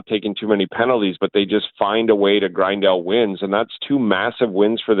and they're not taking too many penalties, but they just find a way to grind out wins. And that's 2 massive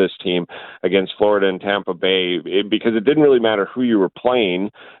wins for this team against Florida and Tampa Bay, because it didn't really matter who you were playing.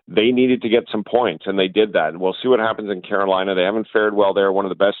 They needed to get some points, and they did that. And we'll see what happens in Carolina. They haven't fared well there. One of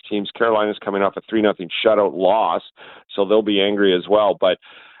the best teams. Carolina's coming off a 3-0 shutout loss, so they'll be angry as well. But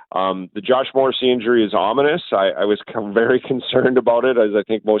the Josh Morrissey injury is ominous. I was very concerned about it, as I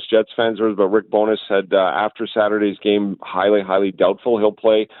think most Jets fans were, but Rick Bowness said after Saturday's game, highly, highly doubtful he'll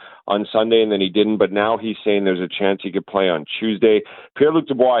play on Sunday, and then he didn't. But now he's saying there's a chance he could play on Tuesday. Pierre-Luc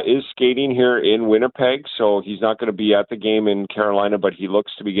Dubois is skating here in Winnipeg, so he's not going to be at the game in Carolina, but he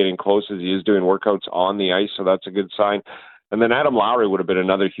looks to be getting close as he is doing workouts on the ice, so that's a good sign. And then Adam Lowry would have been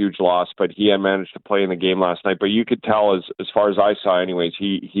another huge loss, but he had managed to play in the game last night. But you could tell, as far as I saw anyways,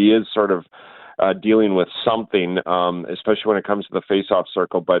 he is sort of dealing with something, especially when it comes to the face-off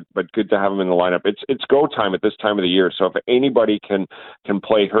circle. But good to have him in the lineup. It's go time at this time of the year. So if anybody can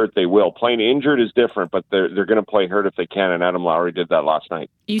play hurt, they will. Playing injured is different, but they're going to play hurt if they can. And Adam Lowry did that last night.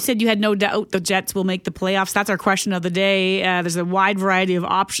 You said you had no doubt the Jets will make the playoffs. That's our question of the day. There's a wide variety of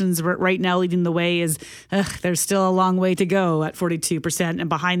options right now. Leading the way is there's still a long way to go at 42%. And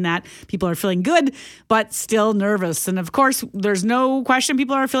behind that, people are feeling good, but still nervous. And of course, there's no question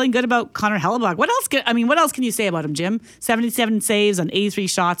people are feeling good about Connor Hellebuyck. What else can you say about him, Jim? 77 saves on 83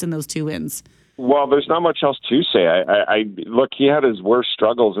 shots in those 2 wins. Well, there's not much else to say. I look, he had his worst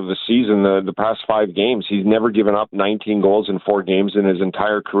struggles of the season, the past 5 games. He's never given up 19 goals in 4 games in his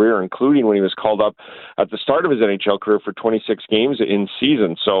entire career, including when he was called up at the start of his NHL career for 26 games in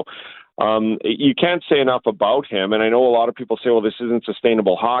season. So you can't say enough about him. And I know a lot of people say, well, this isn't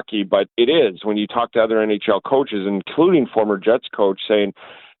sustainable hockey, but it is when you talk to other NHL coaches, including former Jets coach, saying,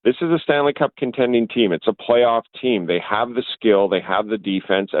 this is a Stanley Cup contending team. It's a playoff team. They have the skill, they have the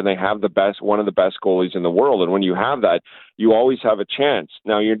defense, and they have one of the best goalies in the world. And when you have that, you always have a chance.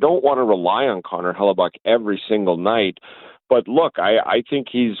 Now, you don't want to rely on Connor Hellebuyck every single night. But look, I think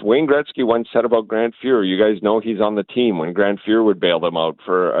Wayne Gretzky once said about Grant Fuhr, you guys know he's on the team when Grant Fuhr would bail them out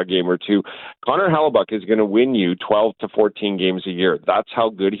for a game or two. Connor Hellebuyck is going to win you 12 to 14 games a year. That's how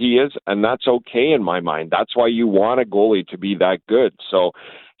good he is, and that's okay in my mind. That's why you want a goalie to be that good. So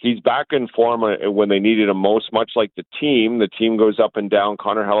he's back in form when they needed him most, much like the team. The team goes up and down.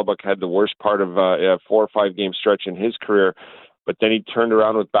 Connor Hellebuyck had the worst part of a 4 or 5 game stretch in his career, but then he turned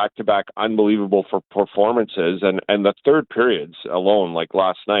around with back-to-back unbelievable performances. And the third periods alone, like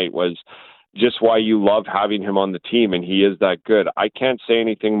last night, was just why you love having him on the team, and he is that good. I can't say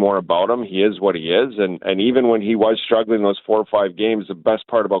anything more about him. He is what he is, and even when he was struggling those 4 or 5 games, the best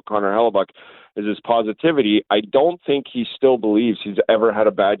part about Connor Hellebuyck is his positivity. I don't think he still believes he's ever had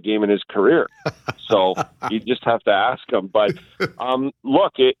a bad game in his career. So you just have to ask him. But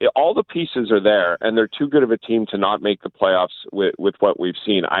look, all the pieces are there, and they're too good of a team to not make the playoffs with what we've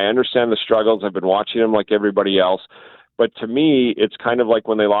seen. I understand the struggles. I've been watching them like everybody else. But to me, it's kind of like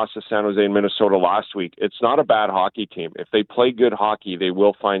when they lost to San Jose and Minnesota last week. It's not a bad hockey team. If they play good hockey, they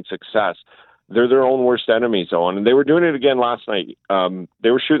will find success. They're their own worst enemies, Owen, and they were doing it again last night.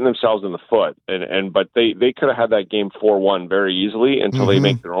 They were shooting themselves in the foot, but they could have had that game 4-1 very easily until they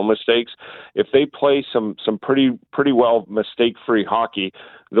make their own mistakes. If they play some pretty well mistake-free hockey,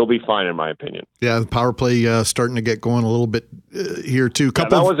 they'll be fine, in my opinion. Yeah, the power play starting to get going a little bit here too. That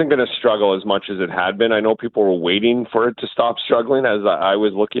wasn't going to struggle as much as it had been. I know people were waiting for it to stop struggling as I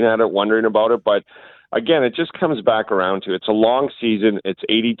was looking at it, wondering about it, but again, it just comes back around to it's a long season. It's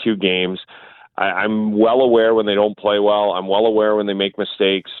 82 games. I'm well aware when they don't play well. I'm well aware when they make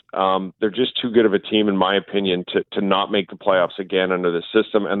mistakes. They're just too good of a team, in my opinion, to not make the playoffs again under the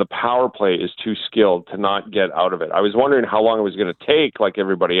system. And the power play is too skilled to not get out of it. I was wondering how long it was going to take, like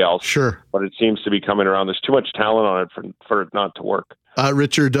everybody else. Sure. But it seems to be coming around. There's too much talent on it for it not to work.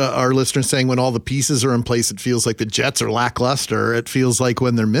 Richard, our listener saying when all the pieces are in place, it feels like the Jets are lackluster. It feels like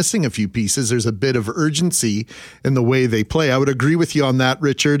when they're missing a few pieces, there's a bit of urgency in the way they play. I would agree with you on that,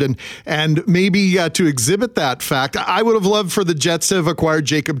 Richard. And maybe to exhibit that fact, I would have loved for the Jets to have acquired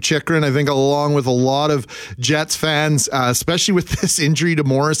Jacob Chychrun. I think along with a lot of Jets fans, especially with this injury to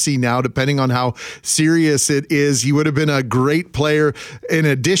Morrissey now, depending on how serious it is, he would have been a great player in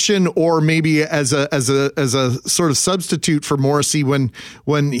addition, or maybe as a sort of substitute for Morrissey when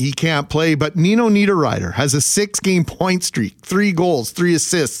he can't play. But Nino Niederreiter has a 6-game point streak, 3 goals, 3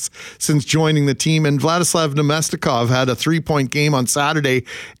 assists since joining the team. And Vladislav Nemestikov had a 3-point game on Saturday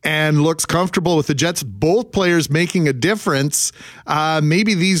and looks comfortable with the Jets. Both players making a difference.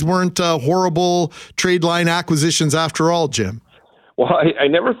 Maybe these weren't horrible trade line acquisitions after all, Jim. Well, I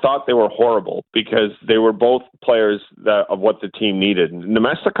never thought they were horrible because they were both players of what the team needed.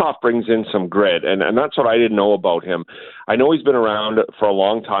 Nemestikov brings in some grit, and that's what I didn't know about him. I know he's been around for a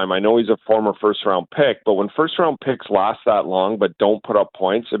long time. I know he's a former first-round pick, but when first-round picks last that long but don't put up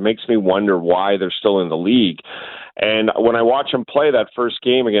points, it makes me wonder why they're still in the league. And when I watch him play that first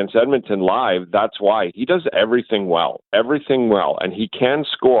game against Edmonton live, that's why. He does everything well, and he can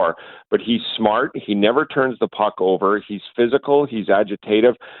score, but he's smart. He never turns the puck over. He's physical, he's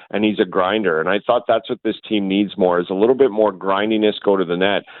agitative, and he's a grinder. And I thought that's what this team needs more, is a little bit more grindiness, go to the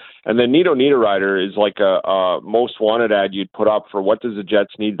net. And then Nino Niederreiter is like a most wanted ad you'd put up for what does the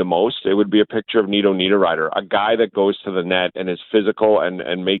Jets need the most. It would be a picture of Nino Niederreiter, a guy that goes to the net and is physical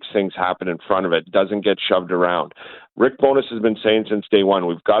and makes things happen in front of it, doesn't get shoved around. Rick Bowness has been saying since day one,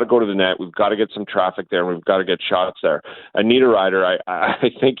 we've got to go to the net, we've got to get some traffic there, and we've got to get shots there. And Niederreiter, I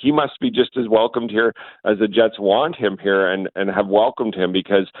think he must be just as welcomed here as the Jets want him here and have welcomed him,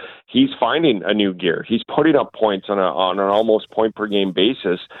 because he's finding a new gear. He's putting up points on an almost point-per-game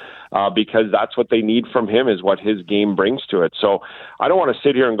basis because that's what they need from him, is what his game brings to it. So I don't want to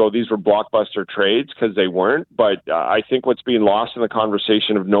sit here and go, these were blockbuster trades, because they weren't, but I think what's being lost in the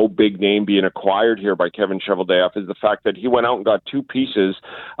conversation of no big name being acquired here by Kevin Cheveldayoff is the fact that he went out and got 2 pieces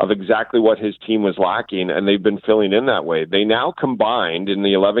of exactly what his team was lacking, and they've been filling in that way. They now combined in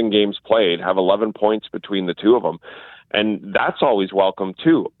the 11 games played have 11 points between the two of them. And that's always welcome,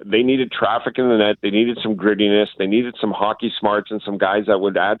 too. They needed traffic in the net. They needed some grittiness. They needed some hockey smarts and some guys that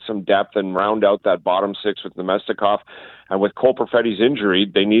would add some depth and round out that bottom six with Nemestikov. And with Cole Perfetti's injury,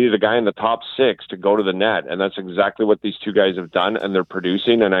 they needed a guy in the top six to go to the net. And that's exactly what these two guys have done, and they're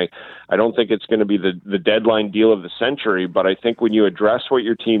producing. And I don't think it's going to be the deadline deal of the century, but I think when you address what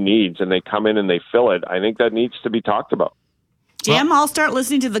your team needs and they come in and they fill it, I think that needs to be talked about. Jim, I'll start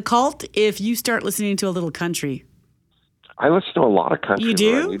listening to the Cult if you start listening to a little country. I listen to a lot of country. You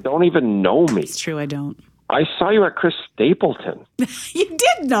do? Lauren. You don't even know me. It's true, I don't. I saw you at Chris Stapleton. You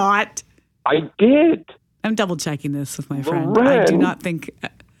did not. I did. I'm double checking this with my friend. Loren. I do not think.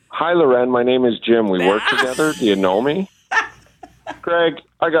 Hi, Loren. My name is Jim. We work together. Do you know me? Greg,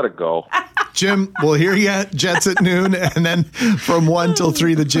 I got to go. Jim, we'll hear you at Jets at noon, and then from 1 till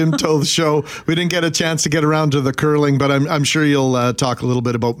 3, the Jim Toth Show. We didn't get a chance to get around to the curling, but I'm sure you'll talk a little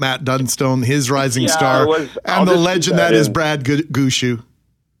bit about Matt Dunstone, his rising star, and the legend that is Brad Gushue.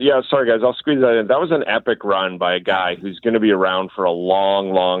 Yeah, sorry, guys. I'll squeeze that in. That was an epic run by a guy who's going to be around for a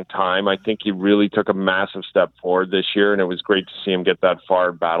long, long time. I think he really took a massive step forward this year, and it was great to see him get that far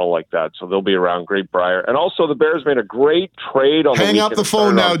in battle like that. So they'll be around. Great Briar. And also, the Bears made a great trade on the weekend. Hang up the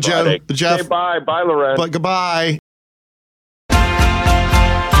phone now, Jeff. Okay, bye. Bye, Loren. But goodbye.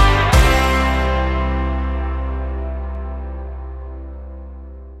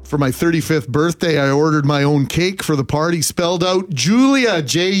 For my 35th birthday, I ordered my own cake for the party, spelled out Julia,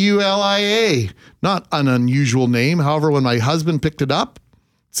 Julia. Not an unusual name. However, when my husband picked it up,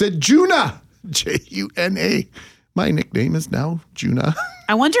 it said Juna, Juna. My nickname is now Juna.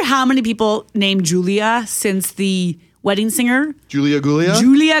 I wonder how many people named Julia since the wedding singer. Julia Gulia?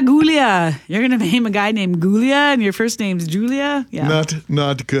 Julia Gulia. You're going to name a guy named Gulia and your first name's Julia? Yeah.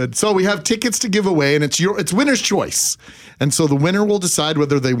 Not good. So we have tickets to give away, and it's winner's choice. And so the winner will decide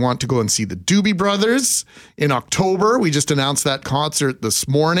whether they want to go and see the Doobie Brothers in October. We just announced that concert this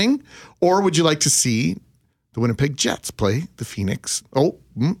morning. Or would you like to see the Winnipeg Jets play the Phoenix?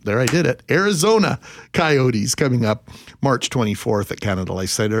 There I did it. Arizona Coyotes coming up March 24th at Canada Life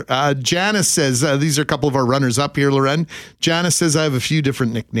Center. Janice says, these are a couple of our runners up here, Loren. Janice says, I have a few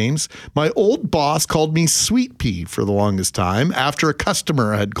different nicknames. My old boss called me Sweet Pea for the longest time after a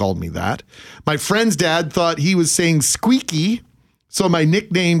customer had called me that. My friend's dad thought he was saying squeaky, so my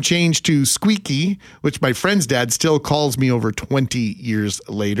nickname changed to Squeaky, which my friend's dad still calls me over 20 years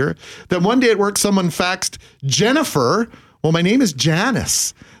later. Then one day at work, someone faxed Jennifer. Well, my name is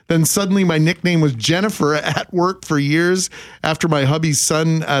Janice. Then suddenly my nickname was Jennifer at work for years. After my hubby's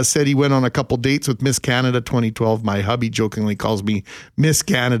son said he went on a couple dates with Miss Canada 2012, my hubby jokingly calls me Miss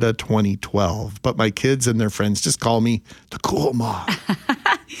Canada 2012. But my kids and their friends just call me the cool mom.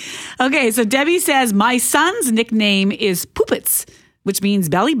 Okay, so Debbie says, my son's nickname is Pupits, which means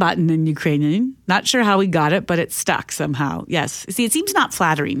belly button in Ukrainian. Not sure how he got it, but it stuck somehow. Yes. See, it seems not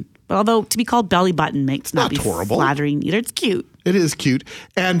flattering. But although to be called belly button makes not be horrible. Flattering either. It's cute. It is cute.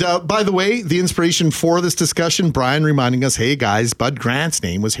 And by the way, the inspiration for this discussion, Brian reminding us, hey guys, Bud Grant's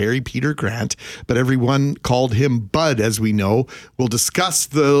name was Harry Peter Grant, but everyone called him Bud, as we know. We'll discuss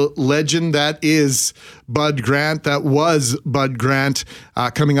the legend that is Bud Grant, that was Bud Grant,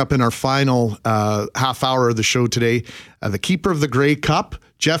 coming up in our final half hour of the show today. The keeper of the Grey Cup,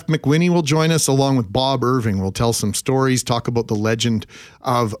 Jeff McWhinney, will join us along with Bob Irving. We'll tell some stories, talk about the legend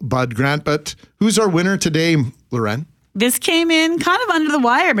of Bud Grant. But who's our winner today, Loren? This came in kind of under the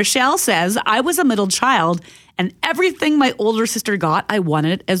wire. Michelle says, I was a middle child and everything my older sister got, I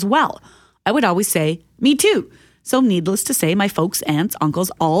wanted as well. I would always say, me too. So needless to say, my folks, aunts,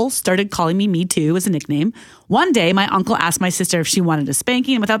 uncles all started calling me too as a nickname. One day, my uncle asked my sister if she wanted a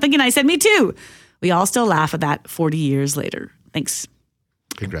spanking, and without thinking, I said, me too. We all still laugh at that 40 years later. Thanks.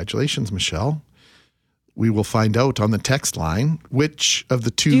 Congratulations, Michelle. We will find out on the text line which of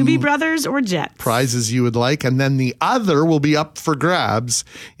the two Doobie Brothers or Jets prizes you would like, and then the other will be up for grabs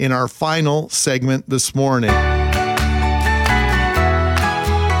in our final segment this morning.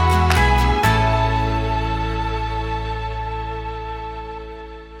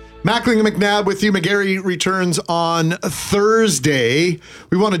 Mackling and McNabb with you. McGarry returns on Thursday.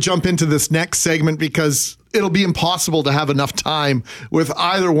 We want to jump into this next segment because it'll be impossible to have enough time with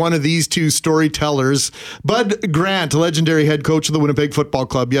either one of these two storytellers. Bud Grant, legendary head coach of the Winnipeg Football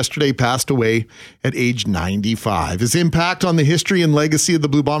Club, yesterday passed away at age 95. His impact on the history and legacy of the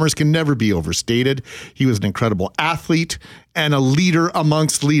Blue Bombers can never be overstated. He was an incredible athlete and a leader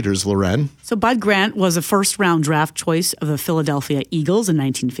amongst leaders, Loren. So Bud Grant was a first-round draft choice of the Philadelphia Eagles in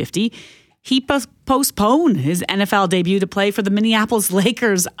 1950. He postponed his NFL debut to play for the Minneapolis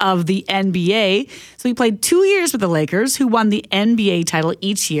Lakers of the NBA. So he played 2 years with the Lakers, who won the NBA title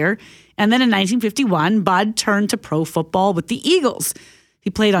each year. And then in 1951, Bud turned to pro football with the Eagles. He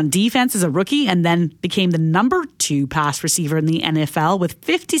played on defense as a rookie and then became the number 2 pass receiver in the NFL with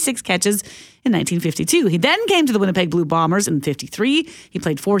 56 catches in 1952. He then came to the Winnipeg Blue Bombers in 53. He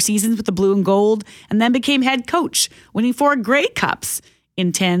played 4 seasons with the Blue and Gold and then became head coach, winning 4 Grey Cups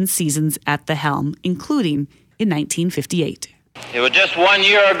in 10 seasons at the helm, including in 1958. It was just 1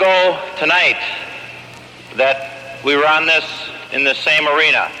 year ago tonight that we were in this same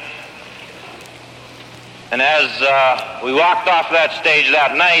arena. And as we walked off that stage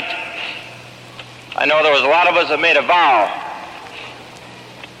that night, I know there was a lot of us that made a vow.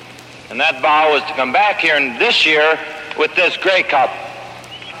 And that vow was to come back here this year with this Grey Cup.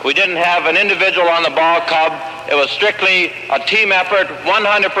 We didn't have an individual on the ball club. It was strictly a team effort,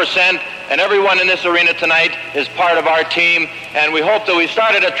 100%, and everyone in this arena tonight is part of our team, and we hope that we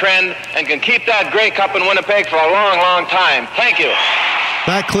started a trend and can keep that Grey Cup in Winnipeg for a long, long time. Thank you.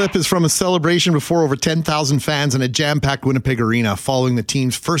 That clip is from a celebration before over 10,000 fans in a jam-packed Winnipeg arena following the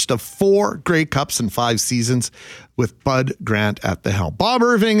team's first of 4 Grey Cups in 5 seasons with Bud Grant at the helm. Bob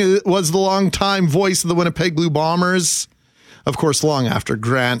Irving was the longtime voice of the Winnipeg Blue Bombers, of course, long after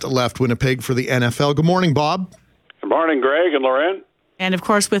Grant left Winnipeg for the NFL. Good morning, Bob. Good morning, Greg and Lauren. And of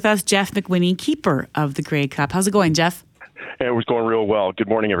course, with us, Jeff McWhinney, keeper of the Grey Cup. How's it going, Jeff? It was going real well. Good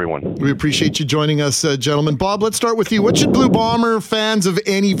morning, everyone. We appreciate you joining us, gentlemen. Bob, let's start with you. What should Blue Bomber fans of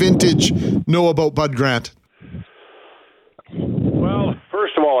any vintage know about Bud Grant? Well,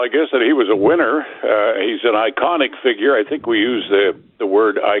 first of all, I guess that he was a winner. He's an iconic figure. I think we use the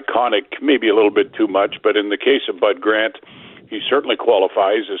word iconic maybe a little bit too much, but in the case of Bud Grant, he certainly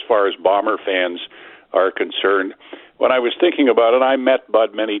qualifies as far as Bomber fans are concerned. When I was thinking about it, I met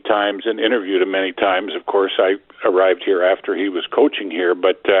Bud many times and interviewed him many times. Of course, I arrived here after he was coaching here,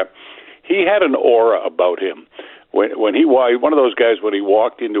 but he had an aura about him. When he one of those guys, when he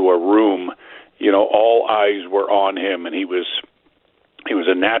walked into a room, you know, all eyes were on him, and he was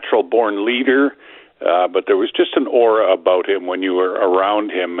a natural-born leader. But there was just an aura about him when you were around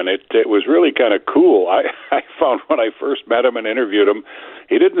him, and it was really kind of cool. I found when I first met him and interviewed him,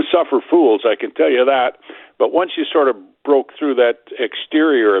 he didn't suffer fools, I can tell you that. But once you sort of broke through that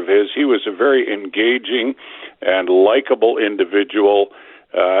exterior of his, he was a very engaging and likable individual.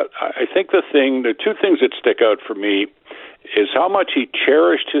 I think the 2 things that stick out for me is how much he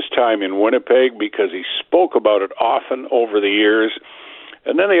cherished his time in Winnipeg because he spoke about it often over the years.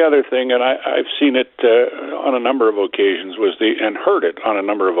 And then the other thing, and I've seen it on a number of occasions, and heard it on a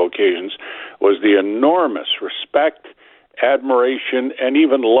number of occasions, was the enormous respect, admiration, and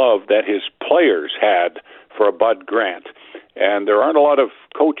even love that his players had for Bud Grant. And there aren't a lot of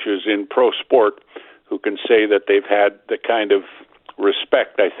coaches in pro sport who can say that they've had the kind of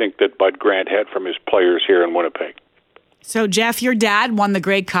respect, I think, that Bud Grant had from his players here in Winnipeg. So, Jeff, your dad won the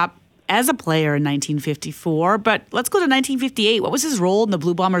Grey Cup as a player in 1954, but let's go to 1958. What was his role in the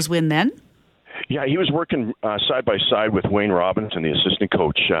Blue Bombers win then? Yeah, he was working side by side with Wayne Robinson, the assistant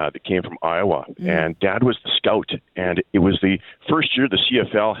coach that came from Iowa, and Dad was the scout. And it was the first year the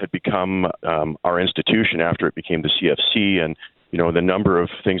CFL had become our institution after it became the CFC, and you know the number of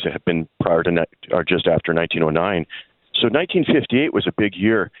things that had been prior to or just after 1909. So 1958 was a big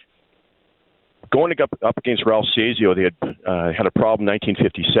year. Going up against Ralph Sazio, they had a problem in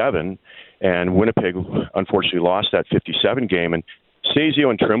 1957, and Winnipeg unfortunately lost that 57 game. And Sazio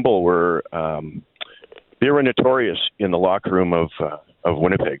and Trimble were notorious in the locker room of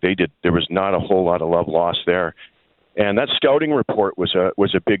Winnipeg. There was not a whole lot of love lost there, and that scouting report was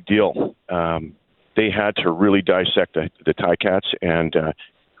a big deal. They had to really dissect the Ticats, and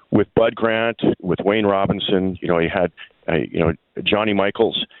with Bud Grant, with Wayne Robinson, you know, he had Johnny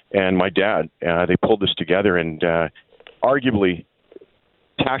Michaels and my dad. They pulled this together, and arguably,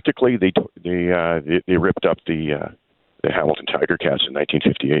 tactically, they ripped up the Hamilton Tiger Cats in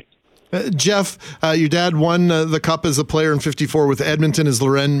 1958. Jeff, your dad won the Cup as a player in 54 with Edmonton, as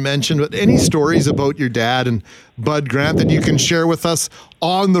Loren mentioned. But any stories about your dad and Bud Grant that you can share with us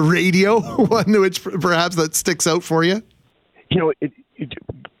on the radio? One which perhaps that sticks out for you? You know,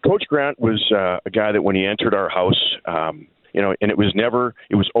 Coach Grant was a guy that when he entered our house, and it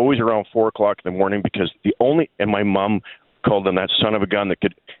was always around 4 o'clock in the morning because and my mom called him that son of a gun that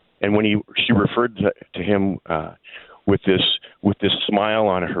could, and when she referred to him with this smile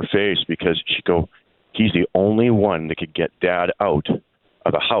on her face because she'd go, he's the only one that could get Dad out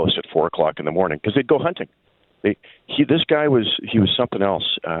of the house at 4 o'clock in the morning because they'd go hunting. This guy was something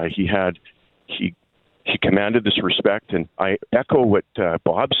else. He commanded this respect, and I echo what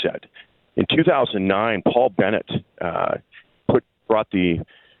Bob said. In 2009, Paul Bennett brought the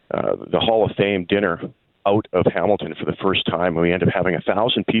Hall of Fame dinner out of Hamilton for the first time, and we ended up having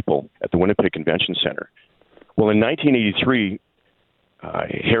 1,000 people at the Winnipeg Convention Center. Well, in 1983,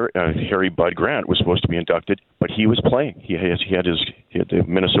 Harry Bud Grant was supposed to be inducted, but he was playing. He had the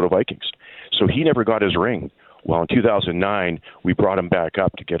Minnesota Vikings, so he never got his ring. Well, in 2009, we brought him back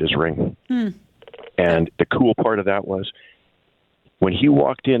up to get his ring. And the cool part of that was when he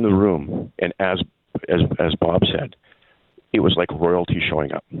walked in the room, and as Bob said, it was like royalty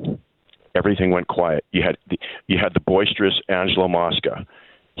showing up. Everything went quiet. You had the boisterous Angelo Mosca.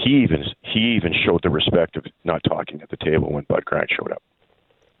 He even showed the respect of not talking at the table when Bud Grant showed up.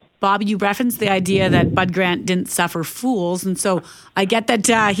 Bob, you referenced the idea that Bud Grant didn't suffer fools, and so I get that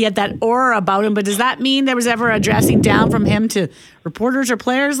he had that aura about him, but does that mean there was ever a dressing down from him to reporters or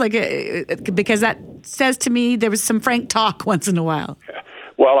players? Because that says to me there was some frank talk once in a while.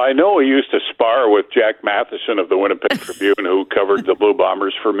 Well, I know he used to spar with Jack Matheson of the Winnipeg Tribune, who covered the Blue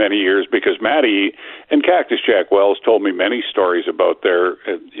Bombers for many years, because Matty and Cactus Jack Wells told me many stories about their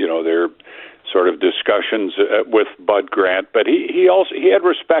sort of discussions with Bud Grant. But he had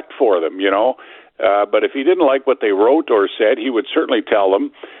respect for them, But if he didn't like what they wrote or said, he would certainly tell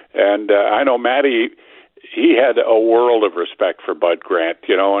them. And I know Matty, he had a world of respect for Bud Grant,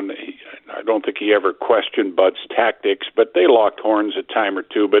 and I don't think he ever questioned Bud's tactics, but they locked horns a time or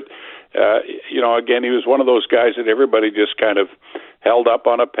two. But, again, he was one of those guys that everybody just kind of held up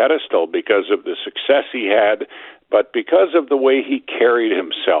on a pedestal because of the success he had, but because of the way he carried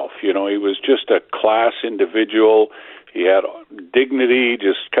himself. He was just a class individual. He had dignity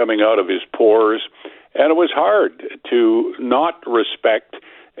just coming out of his pores, and it was hard to not respect.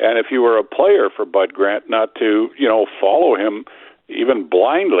 And if you were a player for Bud Grant, not to, follow him even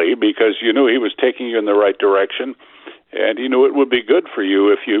blindly, because you knew he was taking you in the right direction, and he knew it would be good for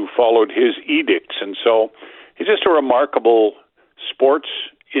you if you followed his edicts. And so he's just a remarkable sports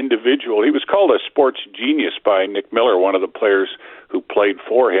individual. He was called a sports genius by Nick Miller, one of the players who played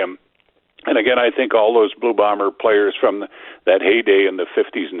for him. And again, I think all those Blue Bomber players from that heyday in the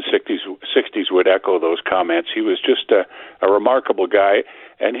 50s and 60s would echo those comments. He was just a remarkable guy,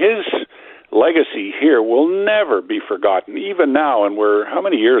 and his legacy here will never be forgotten, even now. And we're how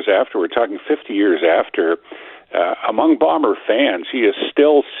many years after? We're talking 50 years after. Among Bomber fans, he is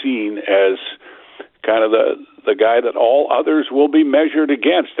still seen as kind of the guy that all others will be measured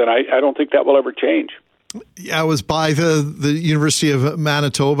against, and I don't think that will ever change. Yeah, I was by the University of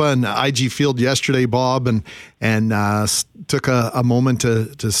Manitoba and IG Field yesterday, Bob, and took a moment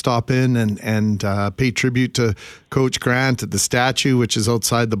to stop in and pay tribute to Coach Grant at the statue, which is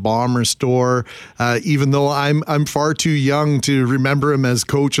outside the Bomber store. Even though I'm far too young to remember him as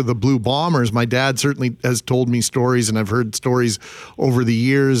coach of the Blue Bombers, my dad certainly has told me stories, and I've heard stories over the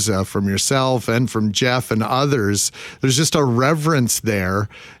years from yourself and from Jeff and others. There's just a reverence there.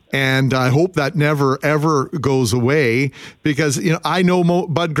 And I hope that never, ever goes away, because I know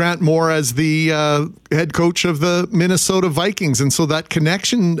Bud Grant more as the head coach of the Minnesota Vikings. And so that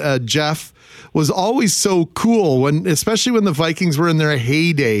connection, Jeff, was always so cool, especially when the Vikings were in their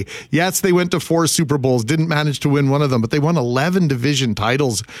heyday. Yes, they went to 4 Super Bowls, didn't manage to win one of them, but they won 11 division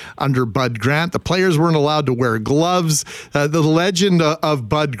titles under Bud Grant. The players weren't allowed to wear gloves. The legend of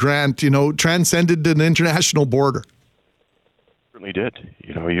Bud Grant, transcended an international border. Did.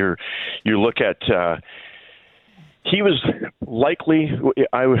 You look at he was likely,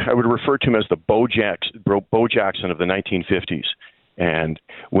 I would refer to him as the Bo Jackson of the 1950s. And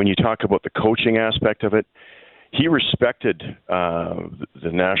when you talk about the coaching aspect of it, he respected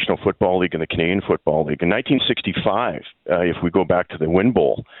the National Football League and the Canadian Football League. In 1965, if we go back to the Win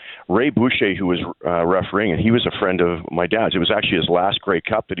Bowl, Ray Boucher, who was refereeing, and he was a friend of my dad's, it was actually his last Grey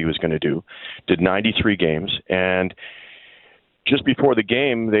Cup that he was going to do, did 93 games, and just before the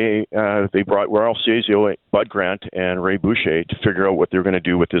game, they brought Raul Cezio, Bud Grant, and Ray Boucher to figure out what they were going to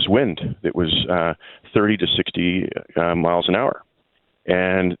do with this wind. It was 30 to 60 miles an hour.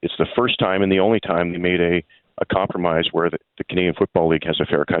 And it's the first time and the only time they made a compromise where the Canadian Football League has a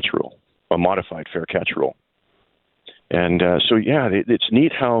fair catch rule, a modified fair catch rule. And it's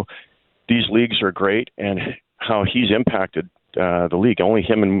neat how these leagues are great and how he's impacted the league. Only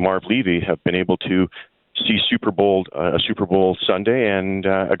him and Marv Levy have been able to see a Super Bowl Sunday and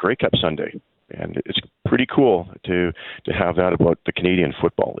a Grey Cup Sunday. And it's pretty cool to have that about the Canadian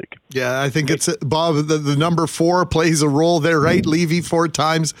Football League. Yeah, I think it's, Bob, the number 4 plays a role there, right? Levy 4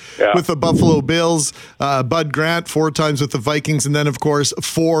 times with the Buffalo Bills, Bud Grant 4 times with the Vikings, and then, of course,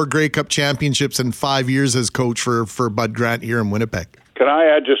 4 Grey Cup championships and 5 years as coach for Bud Grant here in Winnipeg. Can I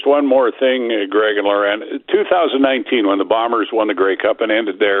add just one more thing, Greg and Loren? 2019, when the Bombers won the Grey Cup and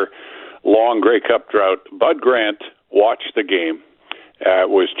ended their long Grey Cup drought, Bud Grant watched the game,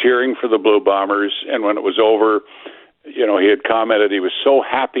 was cheering for the Blue Bombers, and when it was over, he had commented he was so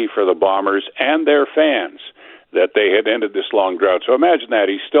happy for the Bombers and their fans that they had ended this long drought. So imagine that.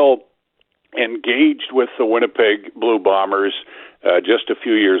 He's still engaged with the Winnipeg Blue Bombers just a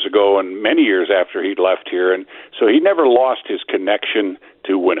few years ago and many years after he'd left here. And so he never lost his connection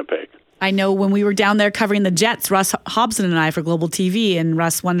to Winnipeg. I know when we were down there covering the Jets, Russ Hobson and I for Global TV, and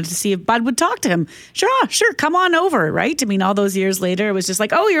Russ wanted to see if Bud would talk to him. Sure, come on over, right? I mean, all those years later, it was just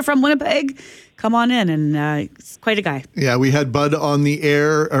like, oh, you're from Winnipeg? Come on in, and he's quite a guy. Yeah, we had Bud on the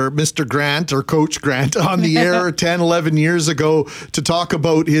air, or Mr. Grant, or Coach Grant on the air 10, 11 years ago to talk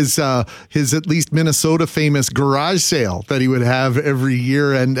about his at least Minnesota famous garage sale that he would have every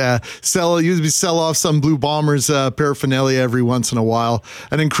year and sell off some Blue Bombers paraphernalia every once in a while.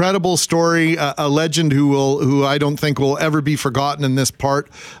 An incredible story, a legend who I don't think will ever be forgotten in this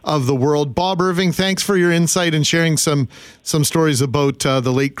part of the world. Bob Irving, thanks for your insight and sharing some stories about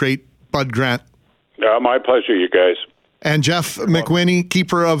the late, great Bud Grant. My pleasure, you guys. And Jeff McWhinney,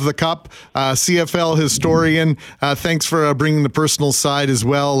 keeper of the cup, CFL historian. Thanks for bringing the personal side as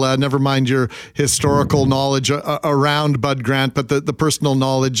well. Never mind your historical knowledge around Bud Grant, but the personal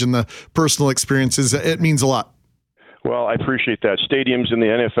knowledge and the personal experiences, it means a lot. Well, I appreciate that. Stadiums in the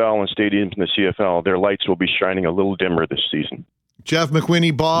NFL and stadiums in the CFL, their lights will be shining a little dimmer this season. Jeff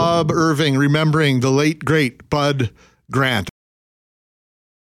McWhinney, Bob Irving, remembering the late, great Bud Grant.